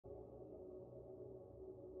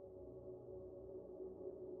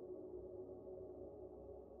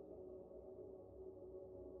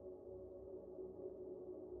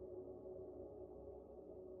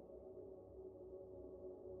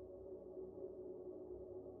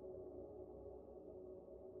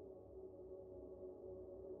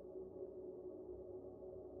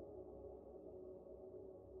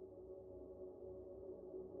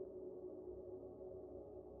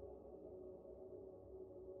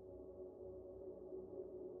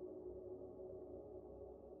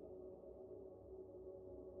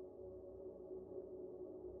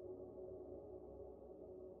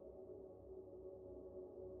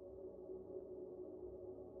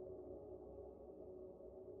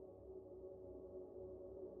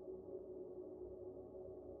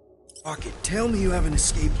Fuck it, tell me you have an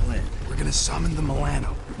escape plan. We're gonna summon the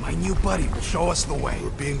Milano. My new buddy will show us the way. We're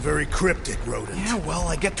being very cryptic, Rodent. Yeah, well,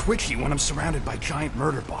 I get twitchy when I'm surrounded by giant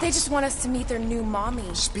murder bots. They just want us to meet their new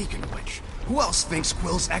mommy. Speaking of which, who else thinks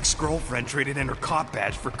Quill's ex-girlfriend traded in her cop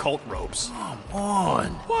badge for cult robes? Come on.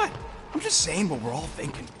 What? I'm just saying what we're all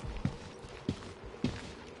thinking.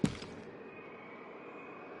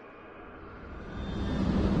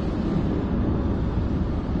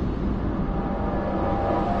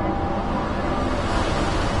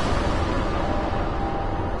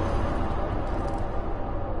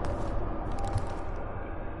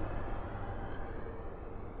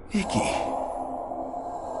 Nikki.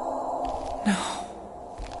 No.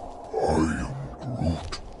 I am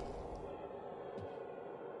Groot.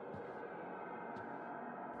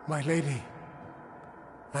 My lady,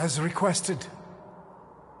 as requested,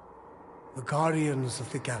 the Guardians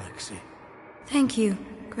of the Galaxy. Thank you,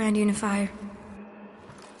 Grand Unifier.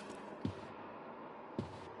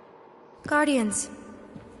 Guardians,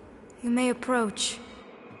 you may approach.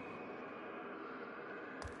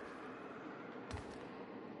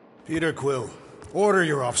 Peter Quill, order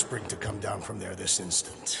your offspring to come down from there this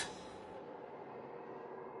instant.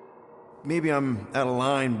 Maybe I'm out of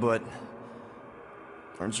line, but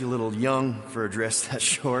aren't you a little young for a dress that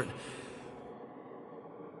short?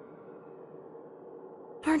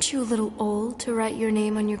 Aren't you a little old to write your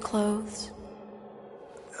name on your clothes?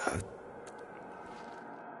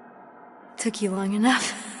 Took you long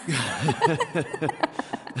enough.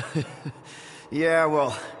 Yeah,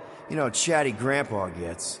 well, you know how chatty Grandpa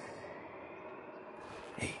gets.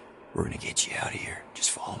 Hey, we're gonna get you out of here.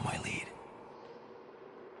 Just follow my lead.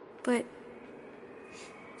 But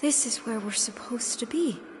this is where we're supposed to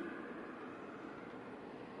be.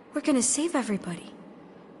 We're gonna save everybody.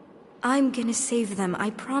 I'm gonna save them,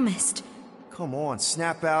 I promised. Come on,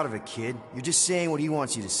 snap out of it, kid. You're just saying what he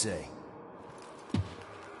wants you to say.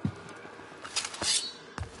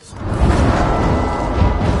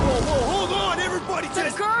 Whoa, hold on, everybody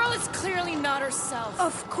The girl is clearly not herself.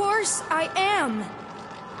 Of course I am.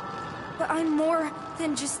 But I'm more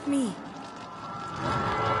than just me.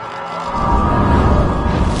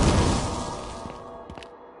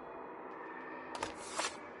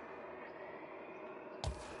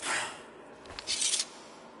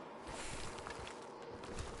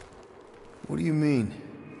 What do you mean?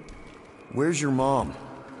 Where's your mom?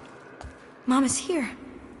 Mama's here.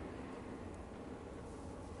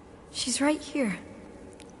 She's right here.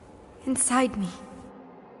 Inside me.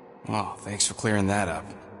 Oh, thanks for clearing that up.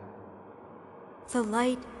 The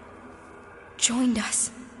light joined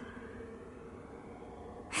us.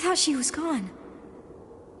 I thought she was gone,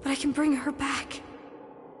 but I can bring her back.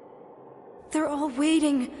 They're all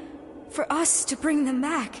waiting for us to bring them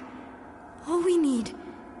back. All we need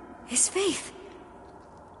is faith.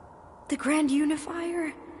 The Grand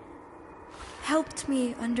Unifier helped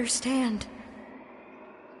me understand.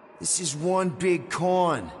 This is one big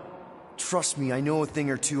con. Trust me, I know a thing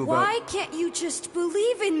or two about— Why can't you just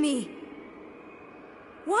believe in me?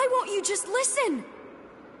 Why won't you just listen?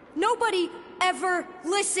 Nobody ever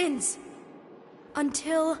listens.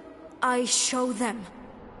 Until I show them.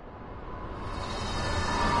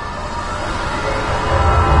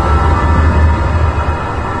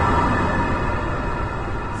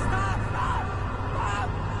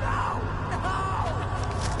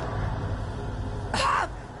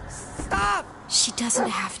 She doesn't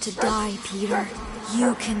have to die, Peter.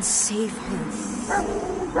 You can save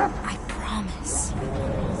her. I promise.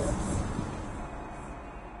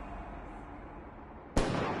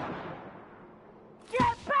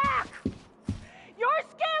 Get back! Your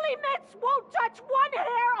scaly mitts won't touch one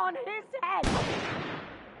hair on his head!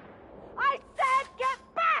 I said get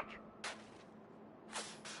back!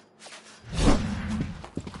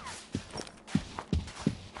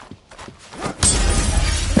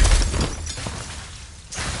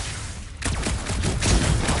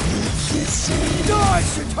 Die,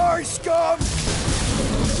 Chitauri scum!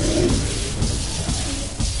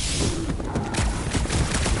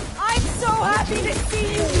 I'm so happy to see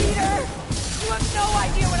you, Peter! You have no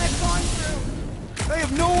idea what I've gone through! I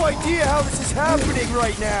have no idea how this is happening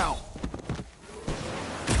right now!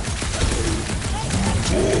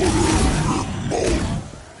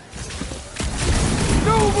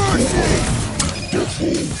 No mercy!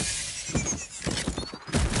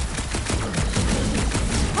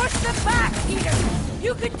 Push them back, Peter!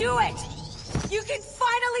 You can do it! You can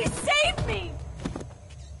finally save me!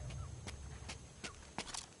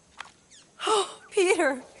 Oh,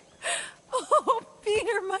 Peter! Oh,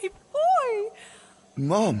 Peter, my boy!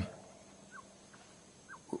 Mom!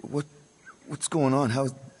 What's going on? How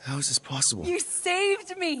is this possible? You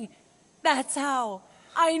saved me! That's how.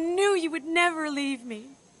 I knew you would never leave me.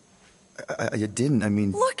 I didn't, I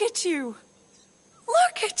mean... Look at you!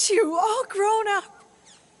 Look at you, all grown up!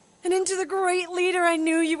 And into the great leader I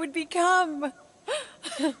knew you would become.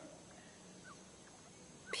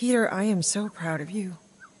 Peter, I am so proud of you.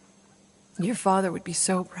 Your father would be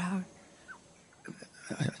so proud.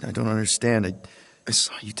 I don't understand. I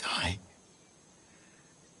saw you die.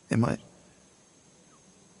 Did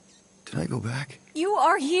I go back? You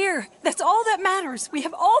are here. That's all that matters. We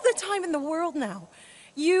have all the time in the world now.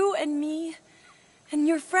 You and me, and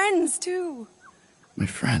your friends, too. My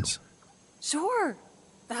friends? Sure.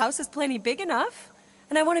 The house is plenty big enough.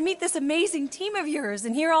 And I want to meet this amazing team of yours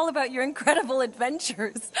and hear all about your incredible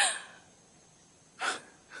adventures.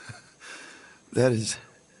 That is...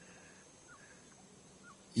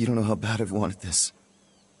 You don't know how bad I've wanted this.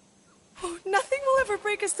 Oh, nothing will ever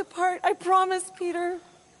break us apart. I promise, Peter.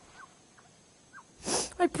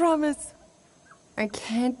 I promise. I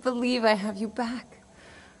can't believe I have you back.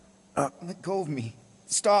 Let go of me.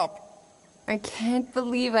 Stop. I can't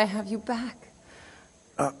believe I have you back.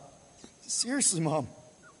 Seriously, Mom.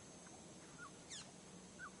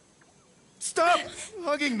 Stop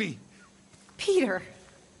hugging me. Peter.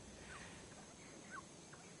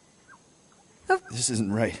 This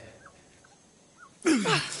isn't right.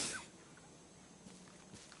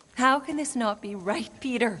 How can this not be right,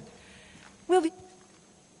 Peter? We'll be...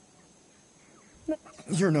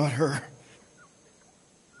 You're not her.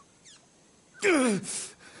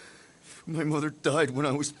 My mother died when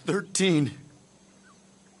I was 13.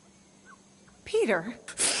 Peter,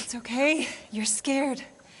 it's okay. You're scared.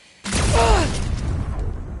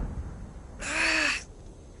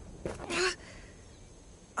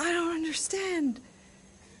 I don't understand.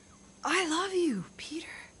 I love you, Peter.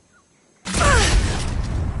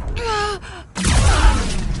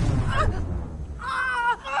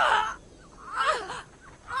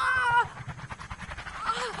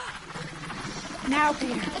 Now,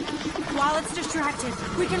 Peter. While it's distracted,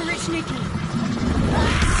 we can reach Nikki.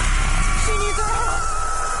 She needs our help.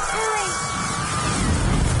 Hurry!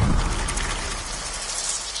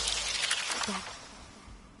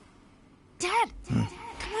 Dad!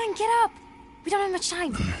 Come on, get up! We don't have much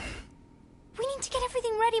time. We need to get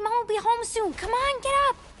everything ready. Mom will be home soon. Come on, get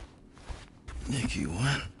up! Nikki,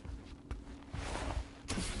 what?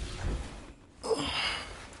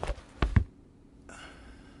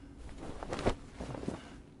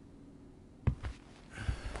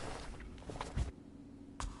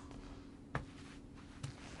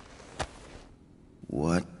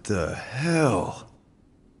 What the hell?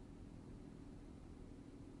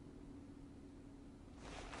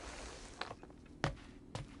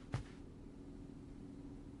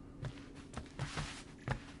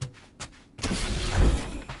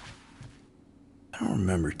 I don't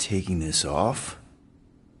remember taking this off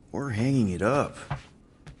or hanging it up.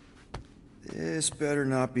 This better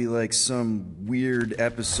not be like some weird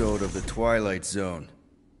episode of The Twilight Zone.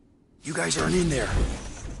 You guys aren't in there,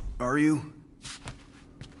 are you?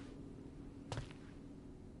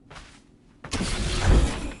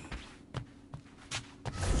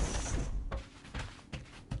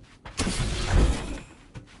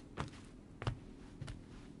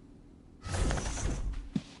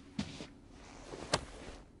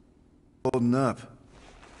 Holding up.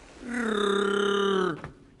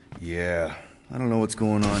 Yeah, I don't know what's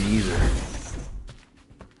going on either.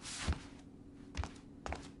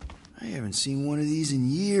 I haven't seen one of these in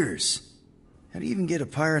years. How do you even get a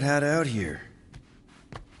pirate hat out here?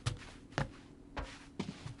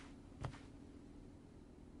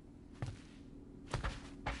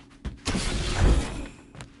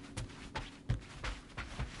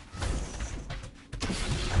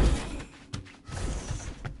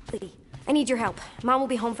 I need your help. Mom will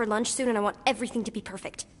be home for lunch soon and I want everything to be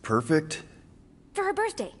perfect. Perfect? For her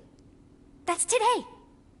birthday. That's today.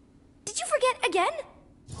 Did you forget again?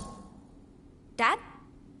 Dad?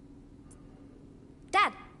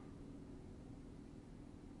 Dad?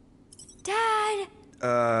 Dad?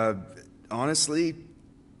 Honestly,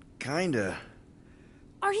 kinda.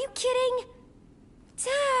 Are you kidding?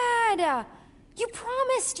 Dad! You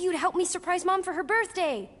promised you'd help me surprise Mom for her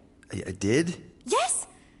birthday. I did? Yes!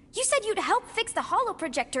 You said you'd help fix the holo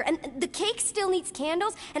projector, and the cake still needs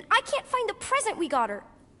candles, and I can't find the present we got her.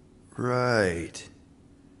 Right.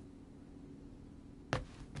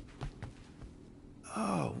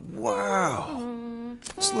 Oh, wow.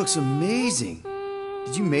 This looks amazing.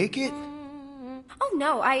 Did you make it? Oh,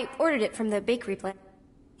 no, I ordered it from the bakery place.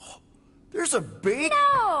 There's a bake?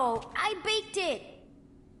 No, I baked it.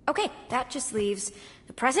 Okay, that just leaves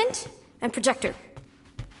the present and projector.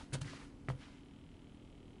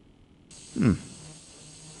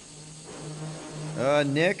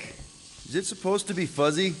 Nick? Is it supposed to be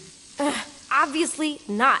fuzzy? Obviously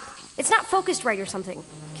not. It's not focused right or something.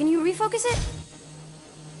 Can you refocus it?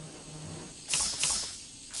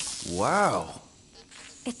 Wow.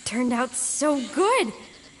 It turned out so good.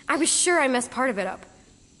 I was sure I messed part of it up.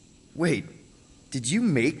 Wait, did you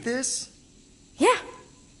make this? Yeah.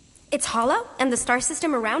 It's hollow, and the star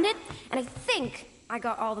system around it, and I think I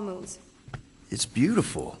got all the moons. It's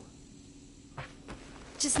beautiful.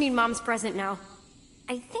 Just need Mom's present now.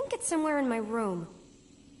 I think it's somewhere in my room.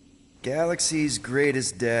 Galaxy's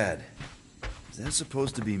greatest dad. Is that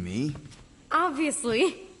supposed to be me?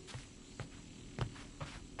 Obviously.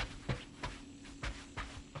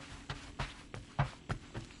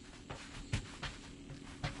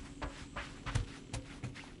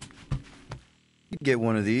 You'd get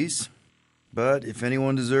one of these. But if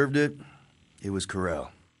anyone deserved it, it was Corel.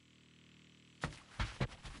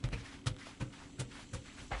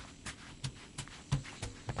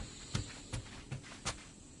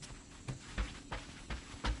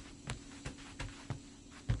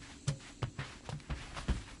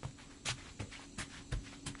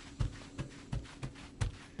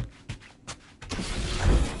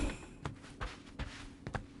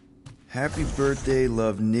 Happy birthday,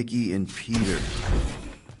 love Nikki and Peter.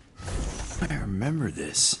 I remember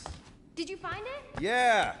this. Did you find it?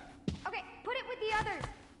 Yeah! Okay, put it with the others.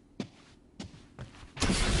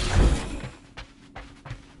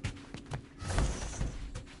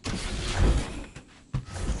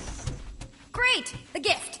 Great! The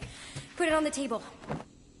gift! Put it on the table.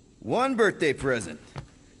 One birthday present.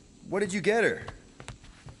 What did you get her?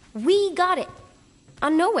 We got it.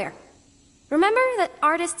 On Nowhere. Remember that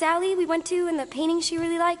artist's alley we went to and the painting she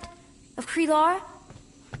really liked? Of Kree-Lara?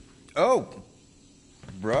 Oh,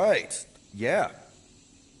 right. Yeah.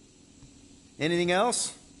 Anything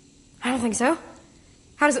else? I don't think so.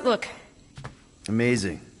 How does it look?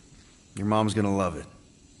 Amazing. Your mom's gonna love it.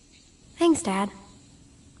 Thanks, Dad.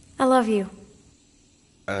 I love you.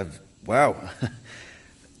 Wow.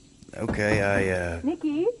 Okay,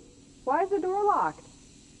 Nikki, why is the door locked?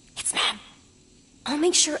 It's Mom. I'll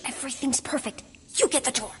make sure everything's perfect. You get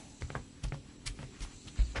the door.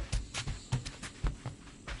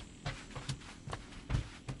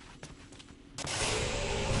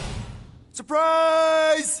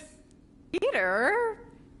 Surprise! Peter?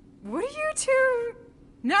 What are you two...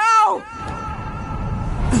 No!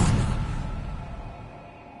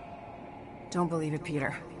 Don't believe it,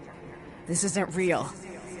 Peter. This isn't real.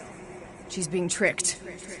 She's being tricked.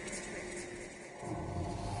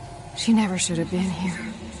 She never should have been here.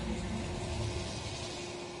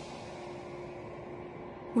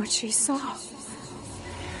 What she saw.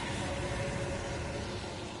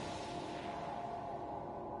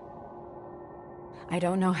 I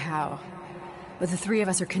don't know how, but the three of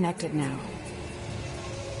us are connected now.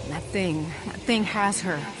 That thing has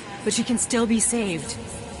her, but she can still be saved.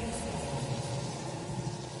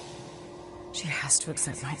 She has to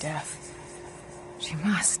accept my death. She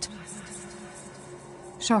must.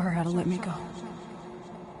 Show her how to let me go.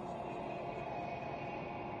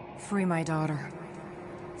 Free my daughter.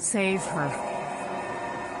 Save her.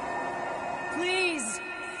 Please!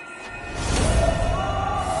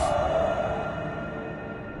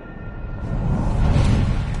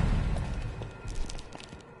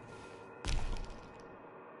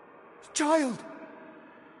 Child!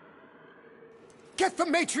 Get the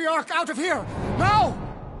matriarch out of here! Now!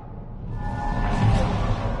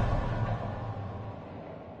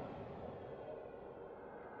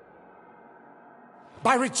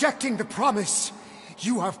 By rejecting the promise,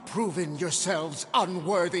 you have proven yourselves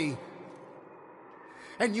unworthy.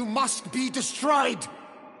 And you must be destroyed!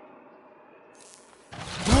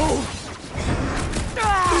 No!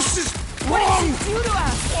 This is wrong! What did you do to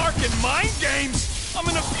us? Larkin, mind games! I'm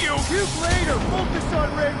gonna puke! Puke later! Focus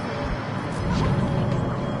on Raven!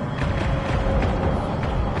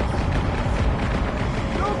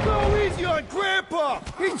 Don't go easy on Grandpa!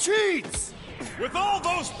 He cheats! With all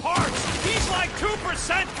those parts, he's like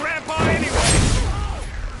 2% Grandpa anyway!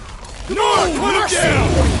 No! Put him down!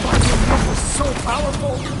 This is so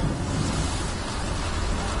powerful!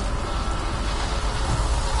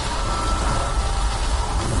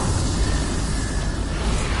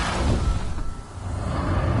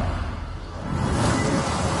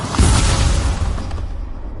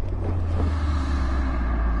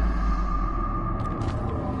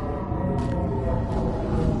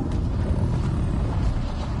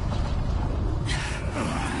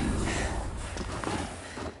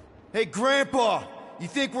 Hey, Grandpa! You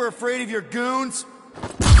think we're afraid of your goons?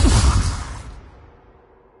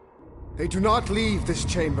 They do not leave this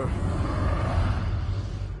chamber.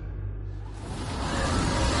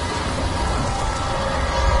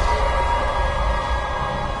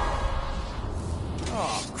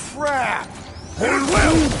 crap!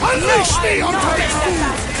 Quill, unleash me on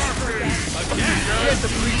Get the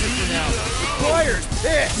breathing for now. Squire's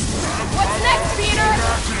pissed. What's next, Peter?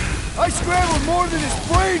 I scrambled more than his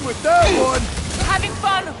brain with that one. Having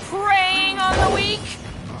fun preying on the weak?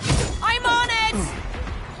 I'm on it!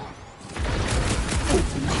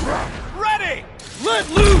 Ready! Let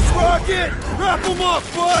loose, Rocket! Wrap him up,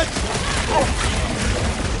 bud!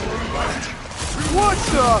 What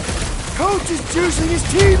the? Coach is juicing his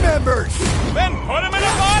team members! Then put him in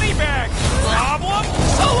a body bag! Problem?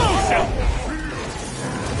 Solution!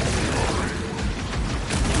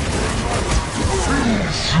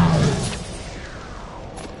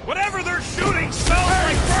 Whatever they're shooting smells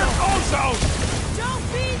like burnt ozone! Don't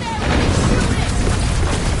be there when you shoot it!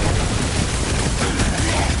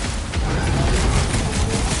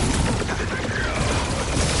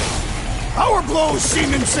 Our blows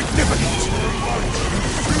seem insignificant.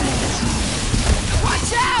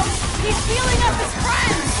 Watch out! He's feeling up his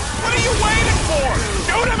friends! What are you waiting for?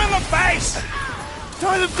 Shoot him in the face!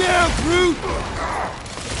 Tie them down, Groot!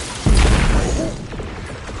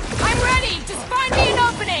 I'm ready! Just find me an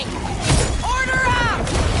opening! Order up!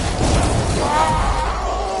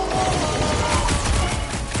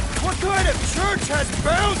 What kind of church has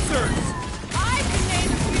bouncers? I can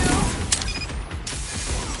name a few!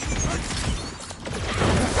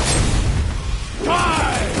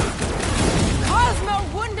 Die! Cosmo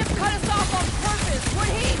wouldn't have cut us off on purpose, would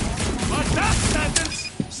he? A death sentence?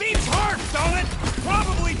 Seems harsh, don't it?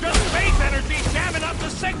 Probably just faith energy jamming up the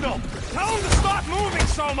signal. Tell them to stop moving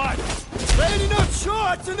so much. Land enough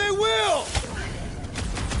shots and they will!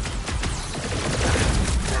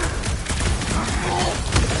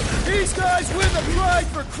 These guys win the prize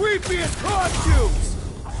for creepiest costumes!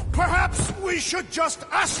 Perhaps we should just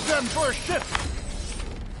ask them for a ship.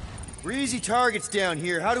 We're easy targets down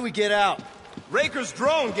here. How do we get out? Raker's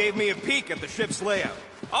drone gave me a peek at the ship's layout.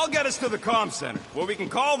 I'll get us to the comm center, where we can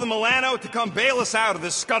call the Milano to come bail us out of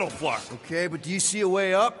this scuttle flark. Okay, but do you see a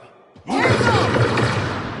way up?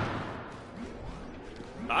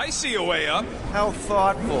 I see a way up. How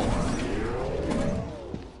thoughtful.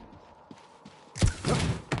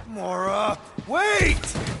 More up.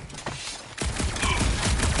 Wait!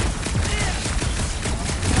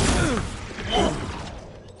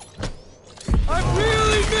 I'm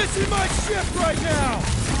really missing my ship right now!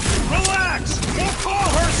 Relax! We'll call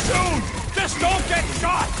her soon! Just don't get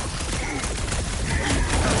shot!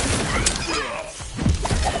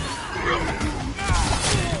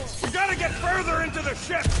 We gotta get further into the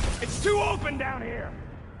ship! It's too open down here!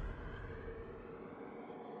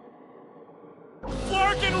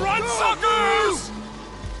 Flark and run, suckers!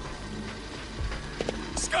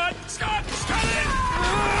 Scud! Scud! Scud it!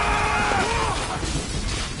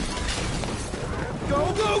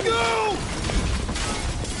 Go, go, go!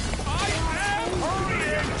 I am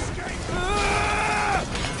hurrying!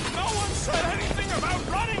 No one said anything about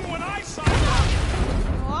running when I signed up!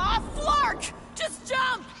 Aw, Flark! Just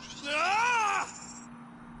jump! Ah!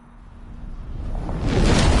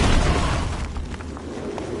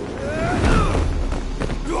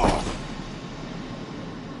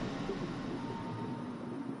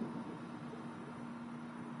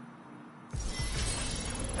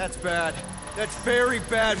 That's bad. That's very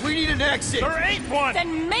bad. We need an exit! There ain't one!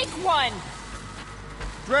 Then make one!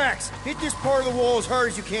 Drax, hit this part of the wall as hard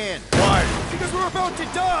as you can. Why? Because we're about to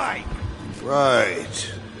die!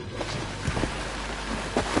 Right.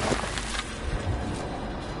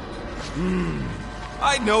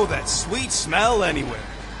 I know that sweet smell anywhere.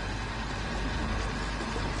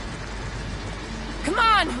 Come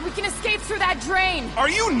on! We can escape through that drain! Are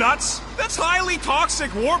you nuts? That's highly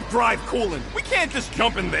toxic warp drive coolant. We can't just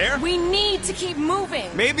jump in there. We need to keep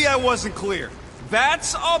moving! Maybe I wasn't clear.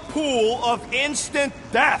 That's a pool of instant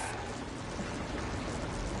death.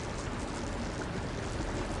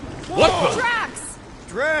 What the? Drax!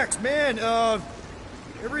 Drax, man,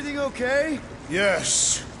 everything okay?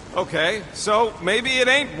 Yes. Okay, so maybe it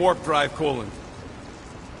ain't warp drive coolant.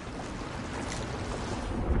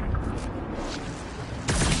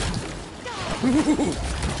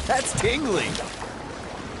 That's tingly.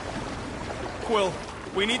 Quill,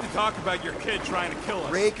 we need to talk about your kid trying to kill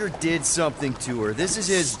us. Raker did something to her. This is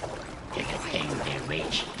his... Do you think they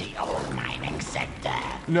reached the old mining sector?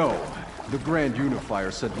 No. The Grand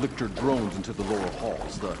Unifier said Lictor drones into the lower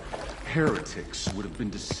halls. The heretics would have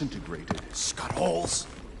been disintegrated. Scud holes.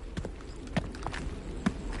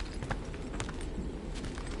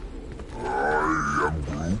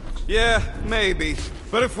 Yeah, maybe.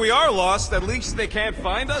 But if we are lost, at least they can't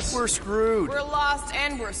find us? We're screwed. We're lost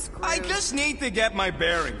and we're screwed. I just need to get my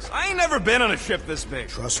bearings. I ain't never been on a ship this big.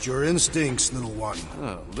 Trust your instincts, little one.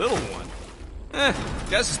 Oh, little one.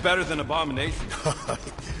 Guess it's better than Abomination.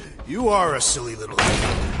 You are a silly little...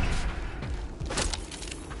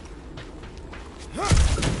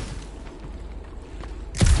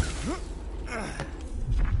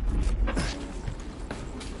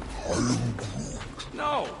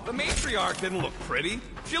 No, the matriarch didn't look pretty.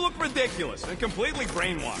 She looked ridiculous and completely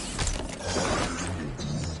brainwashed.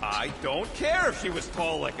 I don't care if she was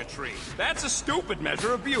tall like a tree. That's a stupid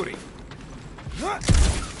measure of beauty.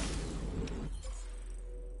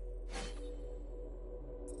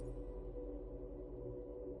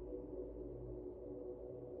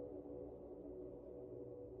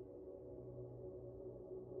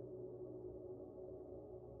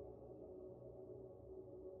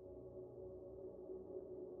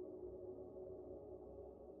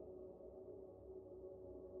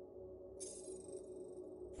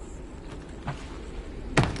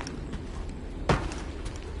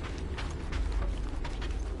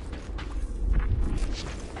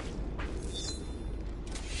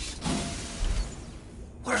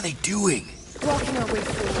 What are they doing? Walking our way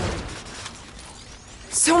forward.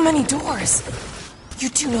 So many doors. You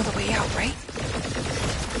do know the way out, right?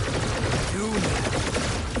 Dune.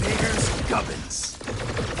 There's Gubbins.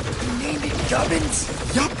 You named it Gubbins?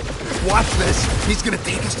 Yup. Watch this. He's gonna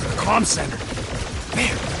take us to the comm center.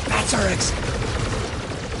 There, that's our exit.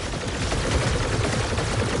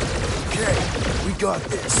 Okay, we got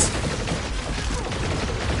this.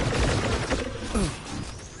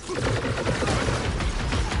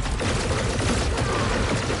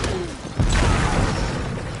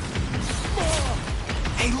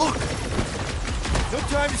 Hey, look! No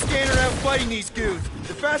time to stand around fighting these goons.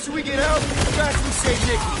 The faster we get out, the faster we save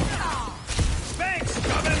Nikki. Thanks,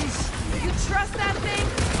 Gubbins! You trust that thing?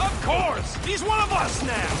 Of course! He's one of us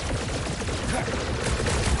now!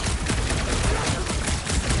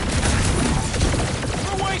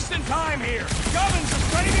 We're wasting time here! Gubbins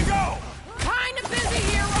is ready to go! Kinda busy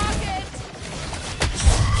here, Rocket!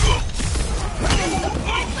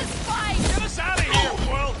 Let's fight! Get us out of here,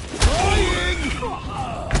 Quill!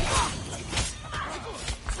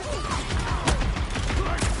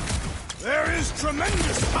 There is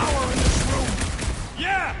tremendous power in this room!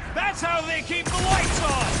 Yeah, that's how they keep the lights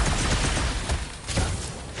on!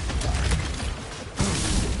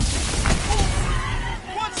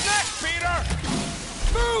 What's next, Peter?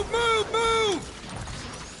 Move, move, move!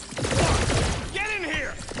 Get in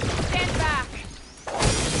here! Stand back!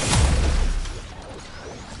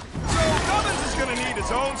 So Gubbins is gonna need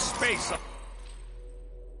his own space.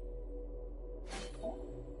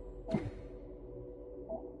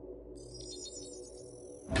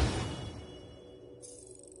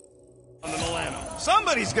 On the Milano.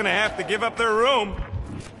 Somebody's gonna have to give up their room.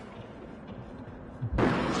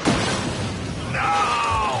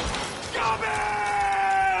 No!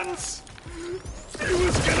 Gubbins! He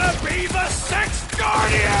was gonna be the Sixth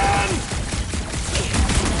Guardian!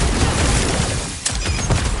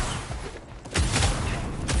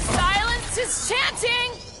 Silence is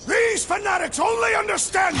chanting! These fanatics only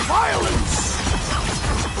understand violence!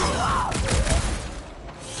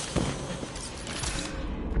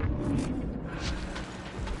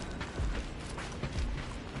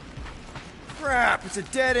 Crap, it's a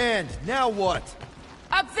dead end. Now what?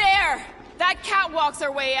 Up there! That catwalk's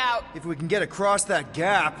our way out. If we can get across that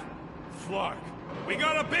gap... Flark, we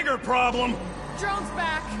got a bigger problem. Drone's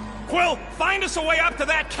back. Quill, find us a way up to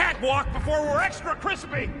that catwalk before we're extra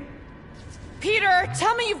crispy! Peter,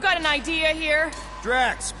 tell me you've got an idea here.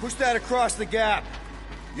 Drax, push that across the gap.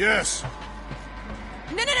 Yes.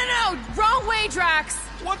 No! Wrong way, Drax!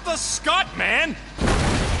 What the scut, man?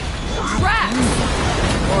 Drax!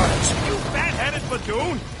 What? You fat-headed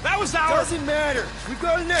badoon! That was our... Doesn't matter. We've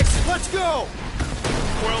got an exit. Let's go!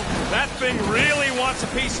 Quill, that thing really wants a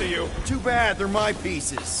piece of you. Too bad, they're my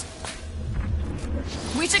pieces.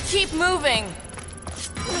 We should keep moving.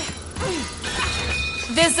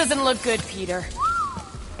 This doesn't look good, Peter.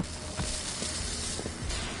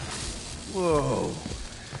 Whoa.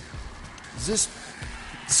 Is this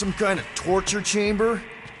some kind of torture chamber?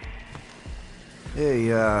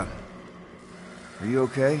 Hey, are you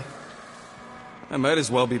okay? I might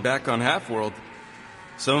as well be back on Half-World.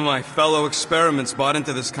 Some of my fellow experiments bought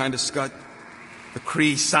into this kind of scut. The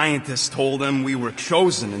Kree scientists told them we were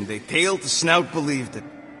chosen, and they tailed to snout believed it.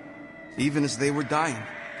 Even as they were dying.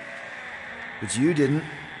 But you didn't.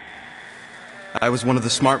 I was one of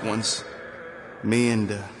the smart ones. Me and,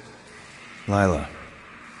 Lila.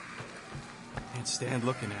 Can't stand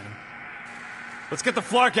looking at him. Let's get the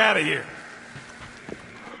Flark out of here.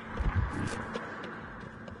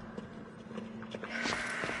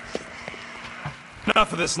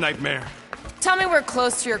 Enough of this nightmare. Tell me we're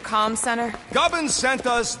close to your comm center. Gubbins sent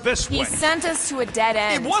us this way. He sent us to a dead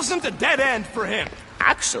end. It wasn't a dead end for him.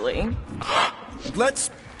 Actually.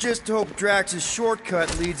 Let's just hope Drax's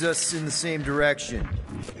shortcut leads us in the same direction.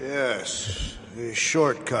 Yes, a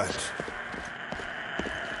shortcut.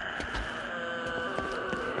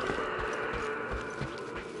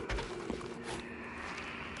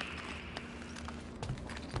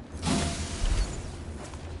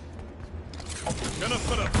 Gonna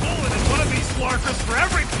put a bullet in one of these Flarkers for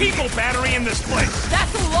every people battery in this place.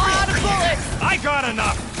 That's a lot of bullets! I got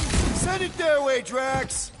enough. Send it their way,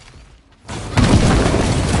 Drax.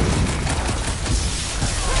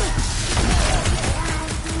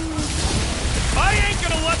 I ain't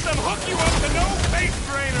gonna let them hook you up to no face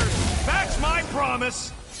drainers. That's my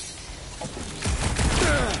promise.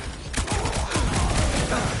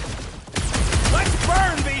 Let's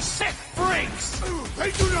burn these sick freaks.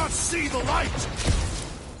 They do not see the light!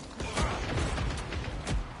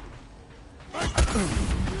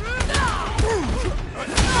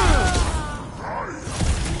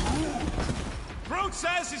 Groot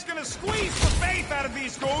says he's gonna squeeze the faith out of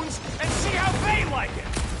these goons and see how they like it.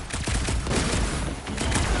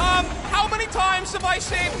 How many times have I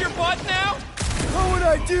saved your butt now? What would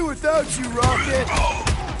I do without you, Rocket?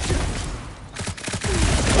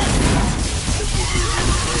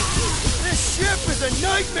 This ship is a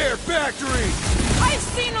nightmare factory! I've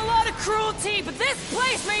seen a lot of cruelty, but this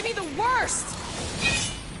place may be the worst!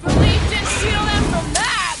 Belief didn't shield them from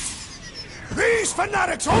that! These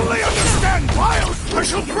fanatics only understand violence! I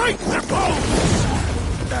shall break their bones!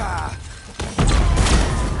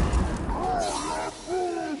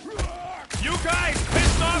 You guys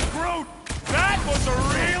pissed off Groot! That was a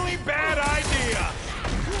really bad idea!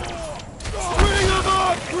 Bring them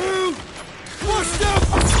up, Groot! Flush them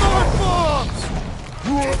for smart bombs!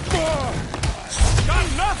 Got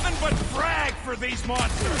nothing but frag for these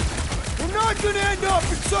monsters! We're not gonna end up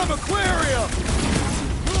in some aquarium!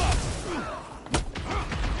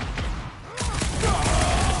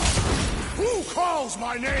 Who calls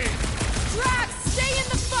my name? Drax, stay in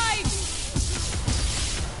the fight!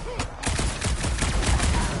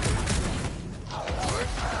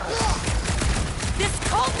 This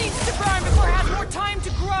cult needs to burn before it has more time to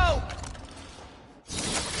grow!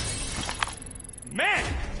 Man,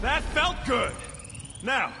 that felt good!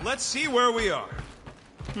 Now, let's see where we are.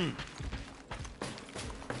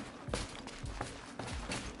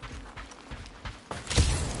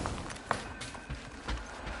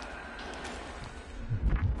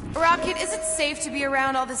 Rocket, is it safe to be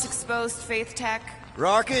around all this exposed faith tech?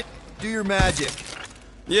 Rocket, do your magic.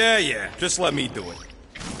 Yeah, just let me do it.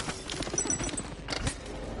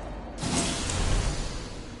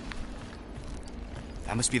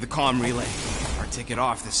 That must be the comm relay. Our ticket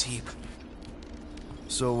off this heap.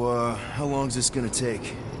 So, how long's this gonna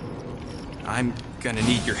take? I'm gonna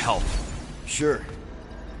need your help. Sure.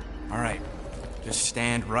 All right. Just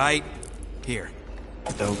stand right here.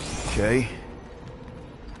 Okay.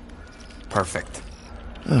 Perfect.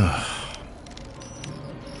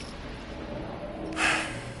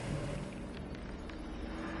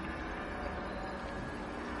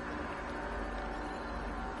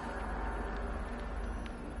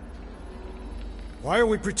 Why are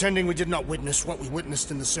we pretending we did not witness what we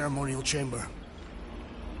witnessed in the ceremonial chamber?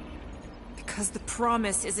 Because the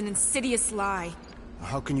promise is an insidious lie.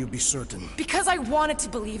 How can you be certain? Because I wanted to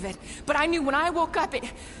believe it, but I knew when I woke up it...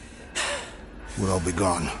 We'll all be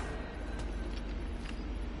gone.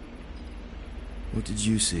 What did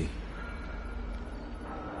you see?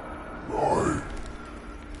 I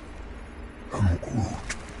am Groot.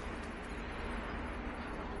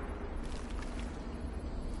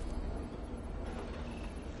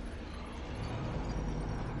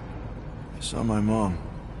 I saw my mom.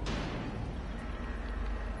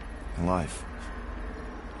 Alive.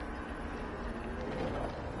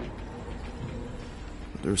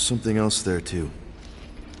 But there was something else there, too.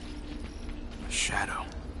 A shadow.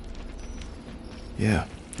 Yeah,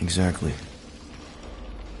 exactly.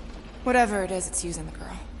 Whatever it is, it's using the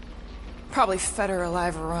girl. Probably fed her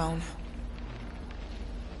alive her own.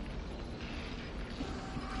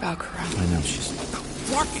 Valkyrie. I know, she's...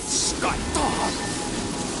 Rocket Scott!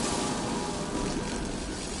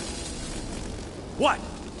 What?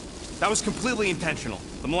 That was completely intentional.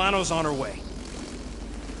 The Milano's on her way.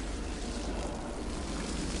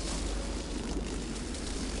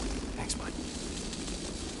 Thanks, bud.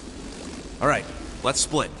 All right, let's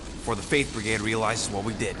split before the Faith Brigade realizes what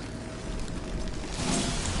we did.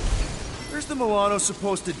 Where's the Milano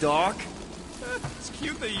supposed to dock? It's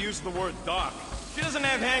cute they use the word dock. She doesn't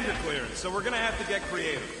have hangar clearance, so we're gonna have to get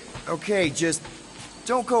creative. Okay, just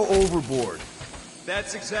don't go overboard.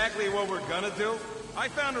 That's exactly what we're gonna do. I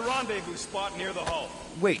found a rendezvous spot near the hull.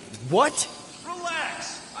 Wait, what?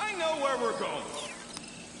 Relax. I know where we're going.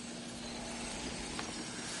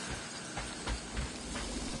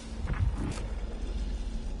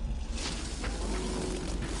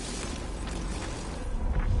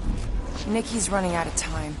 Nikki's running out of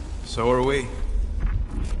time. So are we.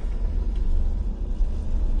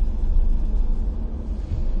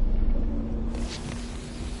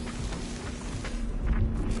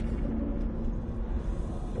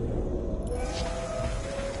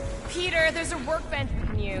 Peter, there's a workbench we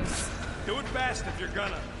can use. Do it fast if you're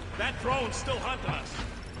gonna. That drone's still hunting us.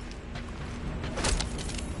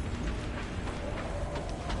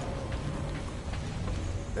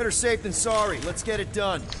 Better safe than sorry. Let's get it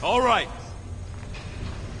done. All right.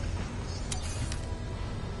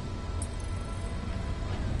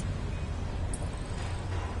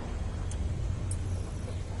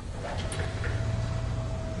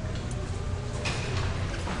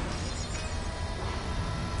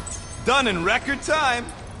 Done in record time.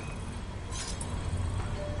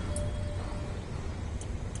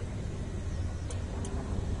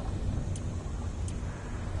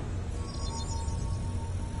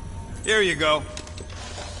 Here you go.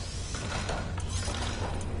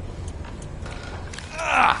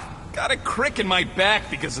 Ah! Got a crick in my back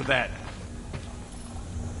because of that.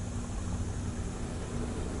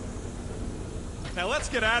 Now let's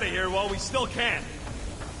get out of here while we still can.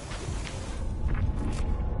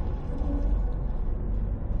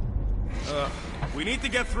 We need to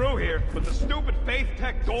get through here, but the stupid Faith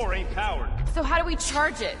Tech door ain't powered. So how do we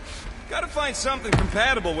charge it? Gotta find something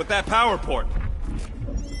compatible with that power port.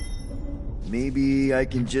 Maybe I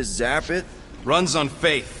can just zap it? Runs on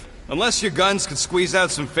faith. Unless your guns can squeeze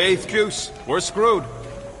out some faith juice, we're screwed.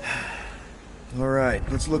 Alright,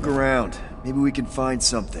 let's look around. Maybe we can find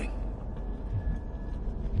something.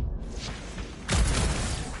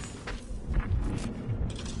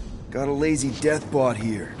 Got a lazy death bot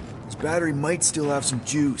here. His battery might still have some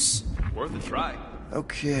juice. Worth a try.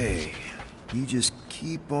 Okay. You just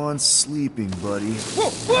keep on sleeping, buddy. Whoa!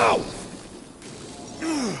 Whoa!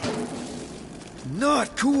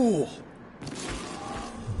 Not cool!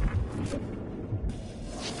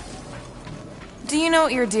 Do you know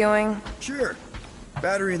what you're doing? Sure.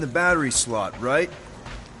 Battery in the battery slot, right?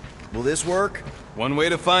 Will this work? One way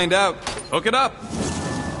to find out. Hook it up.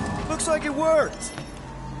 Looks like it worked.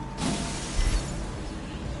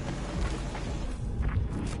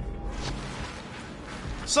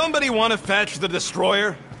 Somebody want to fetch the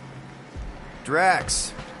destroyer?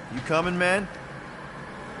 Drax, you coming, man?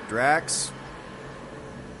 Drax?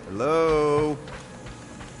 Hello?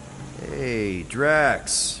 Hey,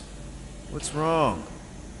 Drax. What's wrong?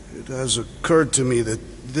 It has occurred to me that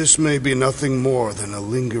this may be nothing more than a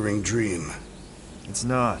lingering dream. It's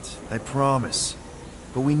not, I promise.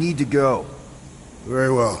 But we need to go.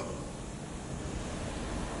 Very well.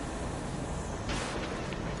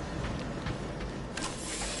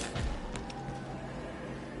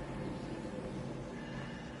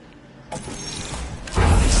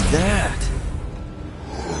 That?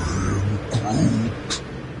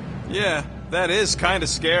 Yeah, that is kind of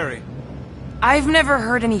scary. I've never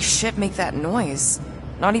heard any ship make that noise.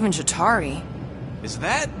 Not even Chitauri. Is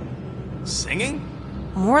that singing?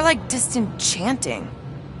 More like distant chanting.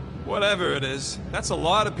 Whatever it is, that's a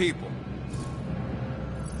lot of people.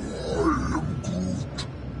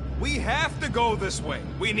 We have to go this way.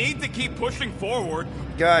 We need to keep pushing forward.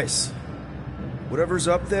 Guys, whatever's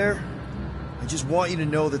up there, I just want you to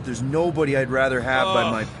know that there's nobody I'd rather have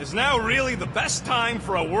by my... Is now really the best time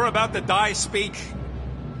for a we're about to die speech?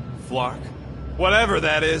 Flark, whatever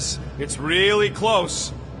that is, it's really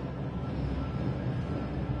close.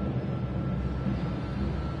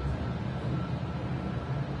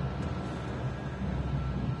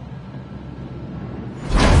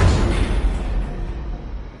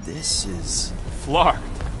 This is... Flark.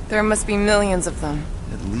 There must be millions of them.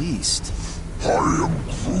 At least.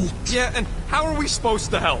 Yeah, and how are we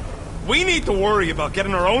supposed to help? We need to worry about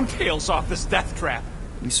getting our own tails off this death trap.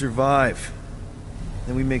 We survive.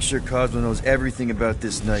 Then we make sure Cosmo knows everything about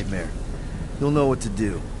this nightmare. He'll know what to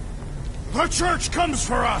do. The church comes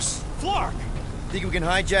for us! Flark! Think we can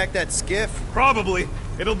hijack that skiff? Probably.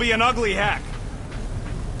 It'll be an ugly hack.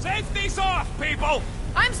 Safety's off, people!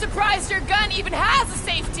 I'm surprised your gun even has a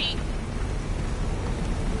safety!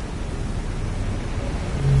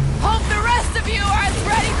 Hope the rest of you are as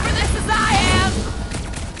ready for this as I am!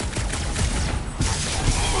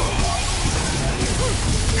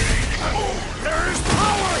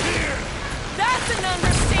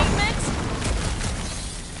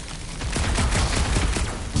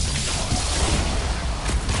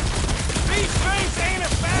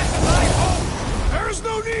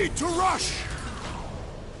 No need to rush!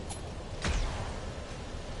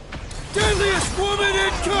 Deadliest woman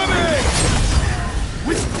incoming!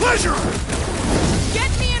 With pleasure!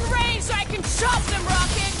 Get me in range so I can chop them,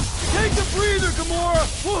 Rocket! Take a breather,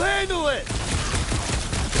 Gamora! We'll handle it!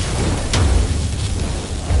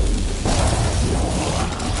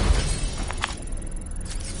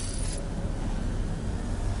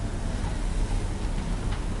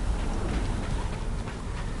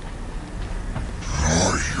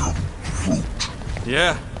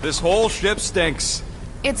 Yeah, this whole ship stinks.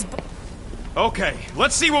 It's... Okay,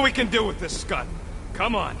 let's see what we can do with this Scud.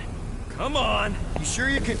 Come on. Come on. You sure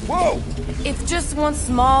you can... Whoa! If just one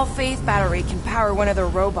small Faith battery can power one of their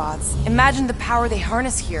robots, imagine the power they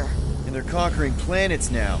harness here. And they're conquering planets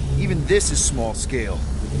now. Even this is small scale.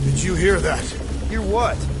 Did you hear that? Hear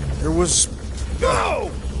what? There was... No!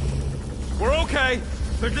 We're okay.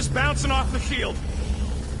 They're just bouncing off the shield.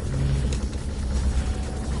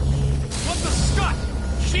 What the Scud?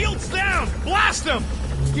 Shield's down! Blast them!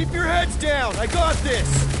 Keep your heads down! I got this!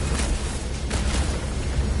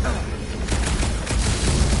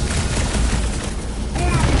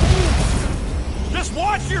 Just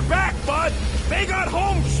watch your back, bud! They got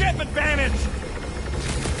home ship advantage!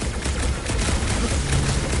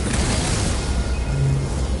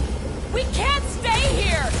 We can't stay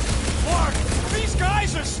here! Clark, these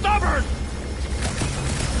guys are stubborn!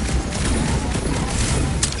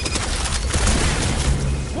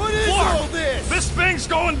 What is Clark, all this? This thing's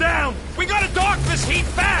going down! We gotta dock this heat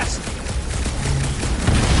fast!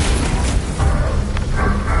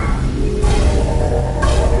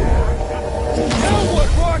 Now what,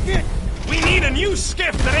 Rocket? We need a new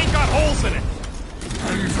skiff that ain't got holes in it!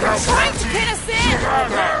 They're trying to pin us in!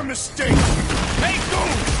 Their mistake! Hey, Goon!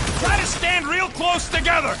 Try to stand real close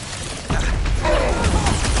together!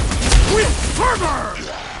 With fervor!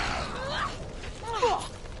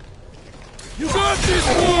 You got this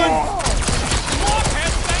one!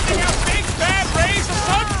 Blockhead sending out big bad rays of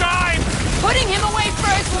sunshine! Putting him away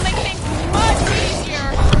first will make things much easier!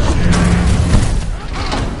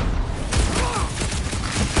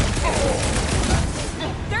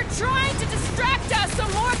 They're trying to distract us so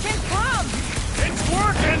more can come! It's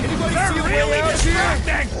working! Anybody They're see a way really out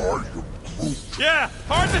distracting! Yeah,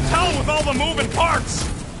 hard to tell with all the moving parts!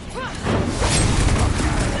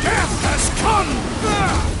 Death has come!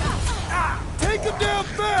 Take him down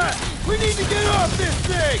fast! We need to get off this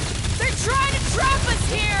thing! They're trying to trap us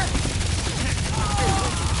here!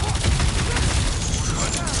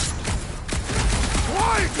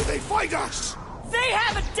 Why do they fight us? They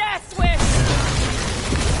have a death wish!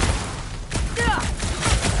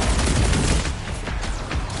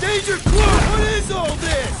 Danger close! What is all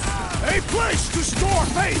this? A place to store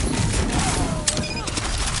faith!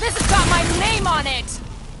 This has got my name on it!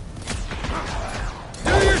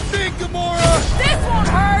 Do your thing, Gamora! This won't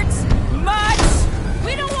hurt! Much!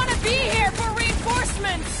 We don't want to be here for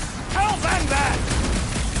reinforcements! Tell them that!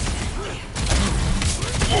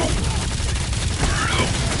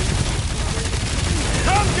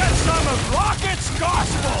 Come get some of Rocket's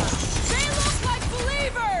gospel! They look like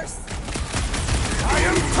believers! I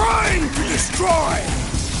am trying to destroy!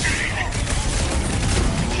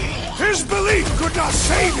 His belief could not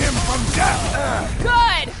save him from death!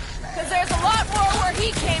 Good! Because there's a lot more where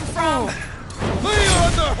he came from! Lay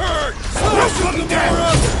on the hurt! Slash them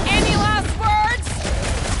down! Any last words?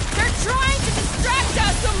 They're trying to distract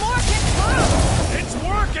us so more can come! It's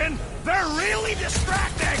working! They're really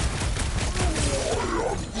distracting!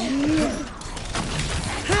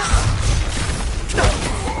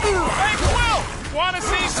 Hey, Quill! Wanna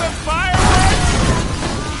see some fireworks?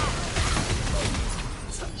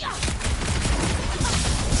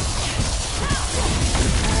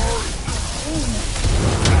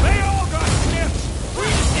 They all got skipped! We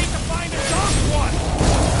just need to find a dark one!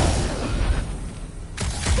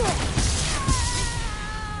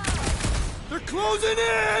 They're closing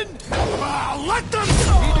in! Let them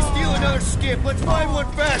Need to steal another skip. Let's find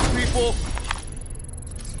one fast, people.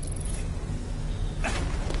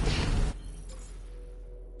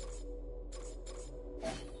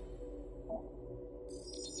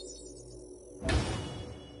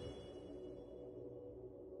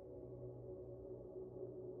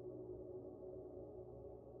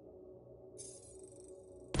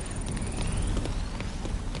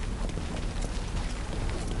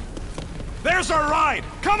 There's our ride!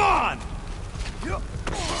 Come on!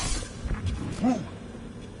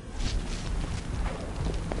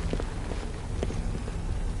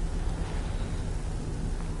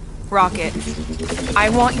 Rocket, I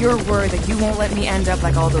want your word that you won't let me end up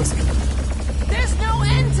like all those people. There's no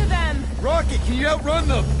end to them! Rocket, Can you outrun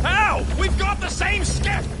them? How? We've got the same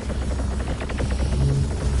skiff!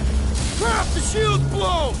 Crap, the shield's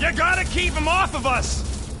blown! You gotta keep him off of us!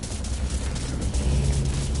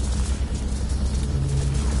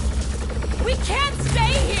 We can't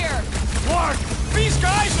stay here! Clark, these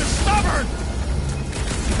guys are stubborn!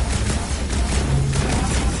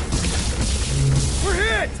 We're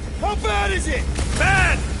hit! How bad is it?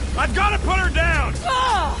 Bad! I've gotta put her down!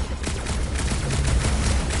 Ugh!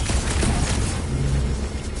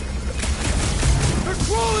 They're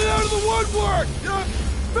crawling out of the woodwork!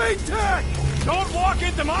 Fake tech! Don't walk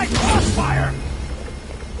into my crossfire!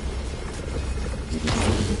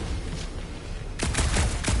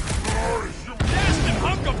 Bastard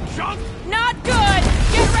hunk of junk! Not good!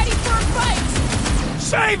 Get ready for a fight!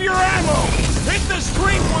 Save your ammo! Hit the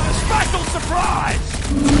street with a special surprise!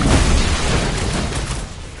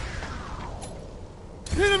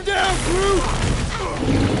 Hit him down, crew!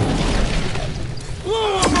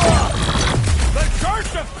 Blow him up! The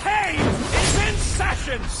Church of Pain is in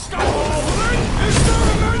session, Scuffle! It's not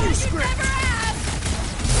a manuscript!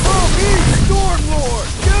 Oh, me, Stormlord!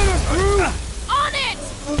 Get him, crew! On it!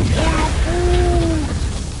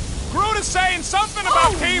 Groot is saying something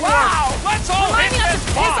about teamwork! Wow! Let's all Remind hit me this to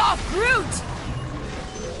piss bomb! off Groot!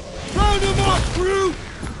 Round him up, crew!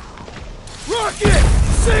 Rocket!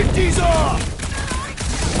 Safety's off!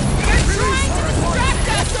 They're trying to distract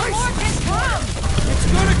us so more can come! It's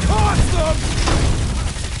gonna cost them!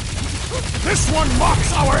 This one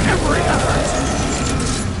mocks our every effort!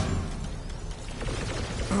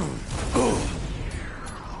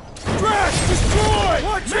 Drax, destroy!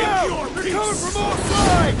 Watch out! They're coming from all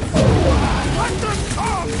sides! Let them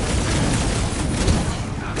come!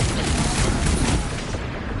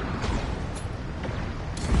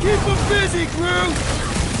 Keep them busy, crew!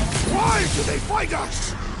 Why do they fight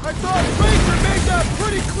us? I thought Baker made that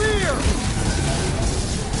pretty clear!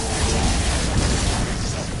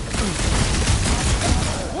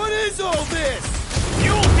 What is all this?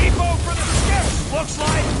 Fuel depot for the skiff, looks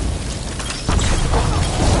like!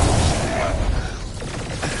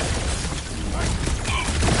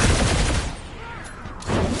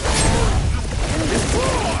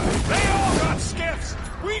 They all got skiffs!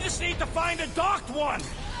 We just need to find a docked one!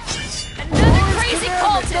 Another crazy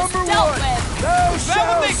cultist dealt with! Is that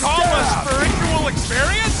what they call a spiritual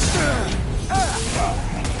experience?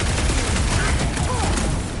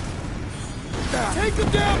 Take them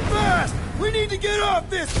down fast! We need to get off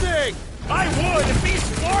this thing! I would if these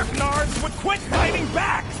Flark nards would quit fighting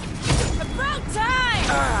back! About time!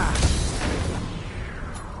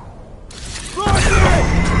 Rocket!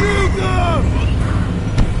 Nuke them!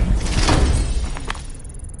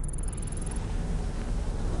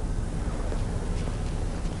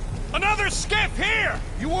 Another skiff here!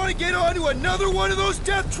 You want to get onto another one of those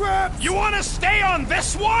death traps? You want to stay on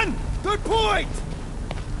this one? Good point!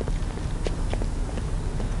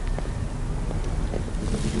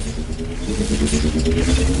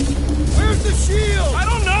 Where's the shield? I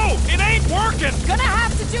don't know! It ain't working! Gonna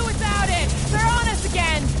have to do without it! They're on us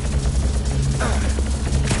again!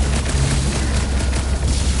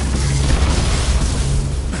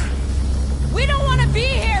 We don't want to be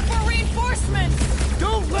here for reinforcements!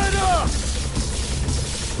 Don't let up!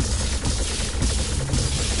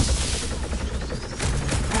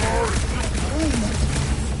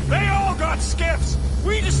 They all got skiffs!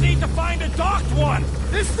 We just need to find a docked one!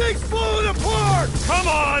 This thing's falling apart! Come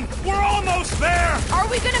on! We're almost there! Are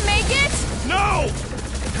we gonna make it? No!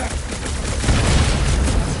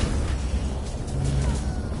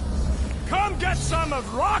 Come get some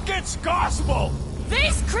of Rocket's gospel!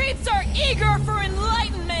 These creeps are eager for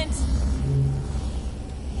enlightenment!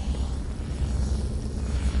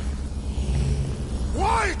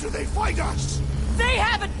 Why do they fight us? They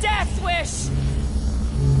have a death wish!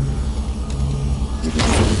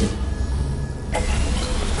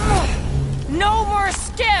 No more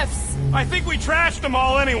skiffs! I think we trashed them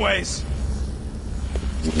all anyways.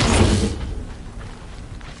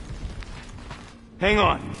 Hang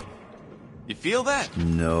on. You feel that?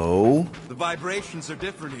 No. The vibrations are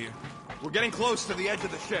different here. We're getting close to the edge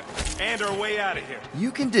of the ship, and our way out of here.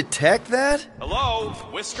 You can detect that? Hello,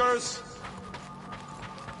 Whiskers?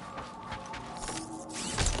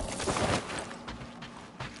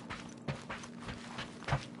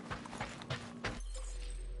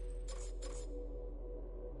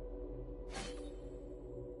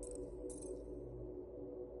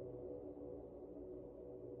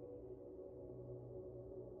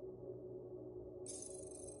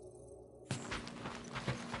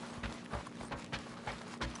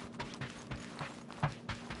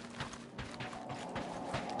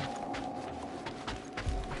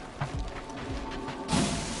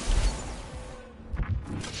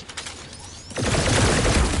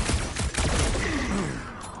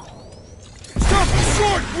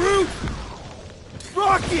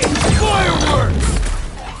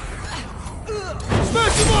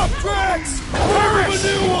 Drax! Where is a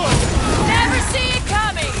new one? Never see it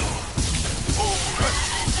coming!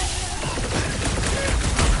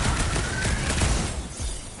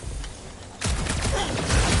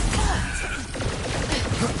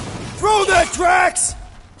 Throw that, Drax!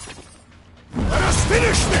 Let us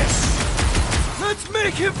finish this! Let's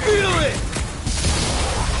make him feel it!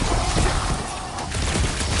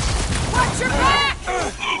 Watch your back!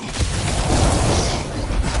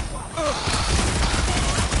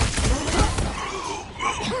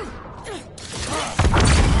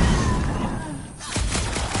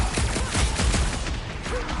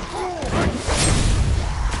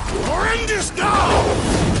 Horrendous now!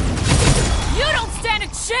 You don't stand a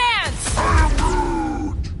chance!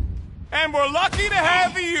 And we're lucky to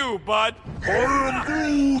have you, bud.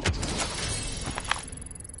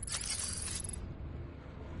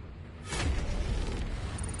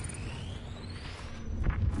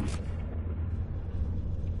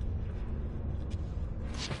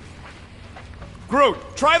 Groot,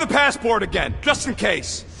 try the passport again, just in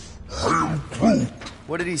case.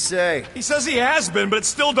 What did he say? He says he has been, but it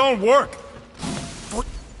still don't work.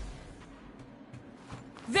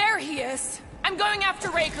 There he is! I'm going after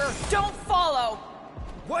Raker. Don't follow!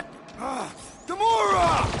 What?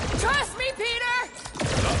 Gamora! Trust me, Peter!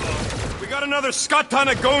 We got another scut ton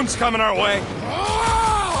of goons coming our way.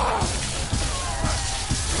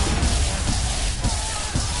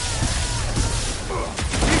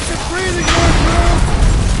 Keep it breathing, Groot!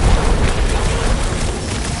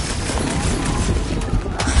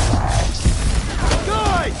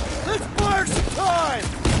 Guys, let's buy her some time!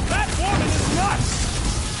 That woman is nuts!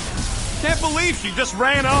 Can't believe she just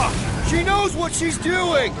ran off. She knows what she's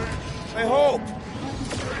doing! I hope.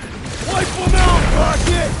 Wipe them out,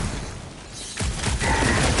 Rocket!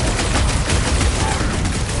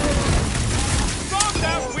 Those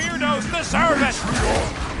out weirdos deserve it!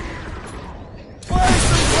 Buy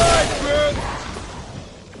some time, Groot!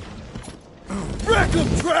 Wreck them,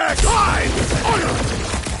 Drax! Time!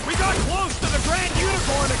 We got close to the Grand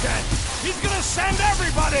Unicorn again! He's gonna send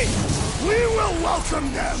everybody! We will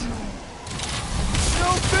welcome them!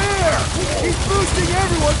 No fair! He's boosting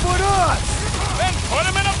everyone but us! Then put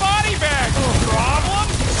him in a body bag! Problem?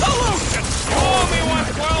 Solution! You owe me one,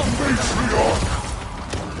 Quill!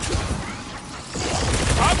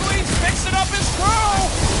 Ugly's fixing up his crew!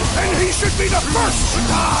 And he should be the first to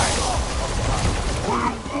die!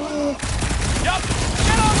 Yup!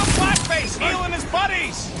 Get on the blackface, healing his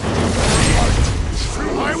buddies!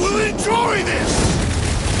 I will enjoy this!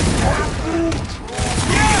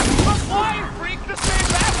 Yeah! The flying freak to save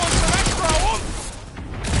that one some extra oomph!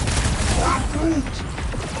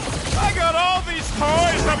 I got all these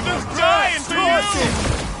toys, I'm just dying to use!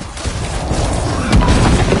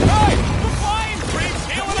 Hey! The flying freak's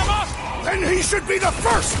healing him up! And he should be the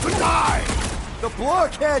first to die! The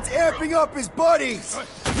blockhead's amping up his buddies!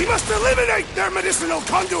 We must eliminate their medicinal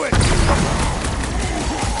conduit!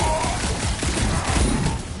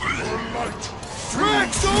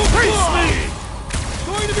 Drax, face me!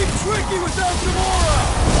 Going to be tricky without Gamora!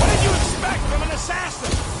 What did you expect from an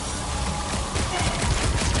assassin?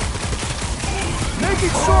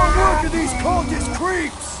 Making short work of these cultist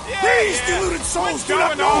creeps! These deluded souls do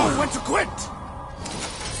not know when to quit!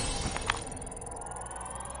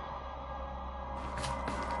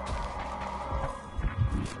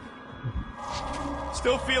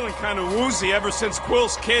 Still feeling kind of woozy ever since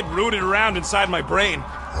Quill's kid rooted around inside my brain.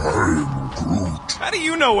 I'm Groot. How do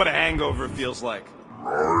you know what a hangover feels like?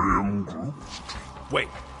 I am Groot. Wait,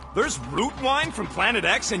 there's root wine from Planet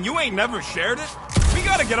X and you ain't never shared it? We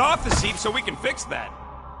gotta get off this heap so we can fix that.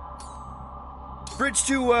 Bridge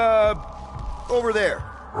to, over there.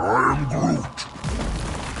 I am Groot.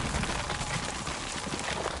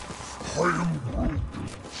 I am Groot.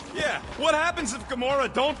 Yeah, what happens if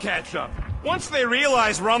Gamora don't catch up? Once they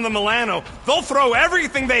realize we're on the Milano, they'll throw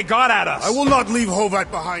everything they got at us. I will not leave Hovat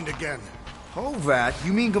behind again. Hovat?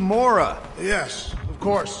 You mean Gamora? Yes, of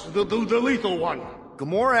course. The lethal one.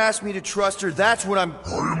 Gamora asked me to trust her, that's what I'm...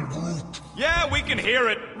 I am Groot. Yeah, we can hear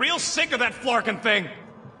it. Real sick of that Flarkin thing.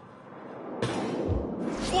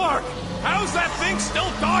 Flark, how's that thing still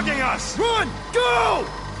dogging us? Run! Go!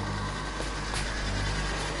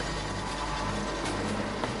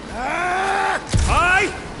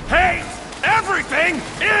 I hate everything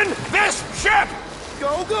in this ship!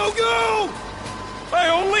 Go, go, go! I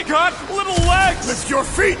only got little legs! Lift your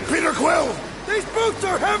feet, Peter Quill! These boots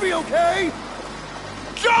are heavy, okay?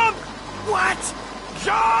 Jump! What?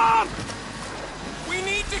 Jump! We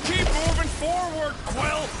need to keep moving forward,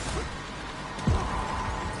 Quill!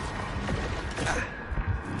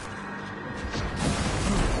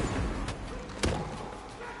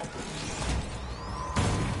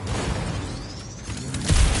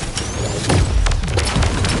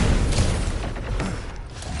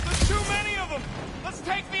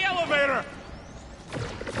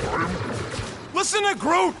 there,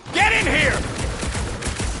 Groot! Get in here!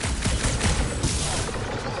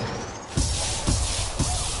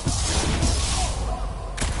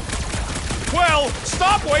 Well,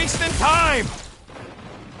 stop wasting time!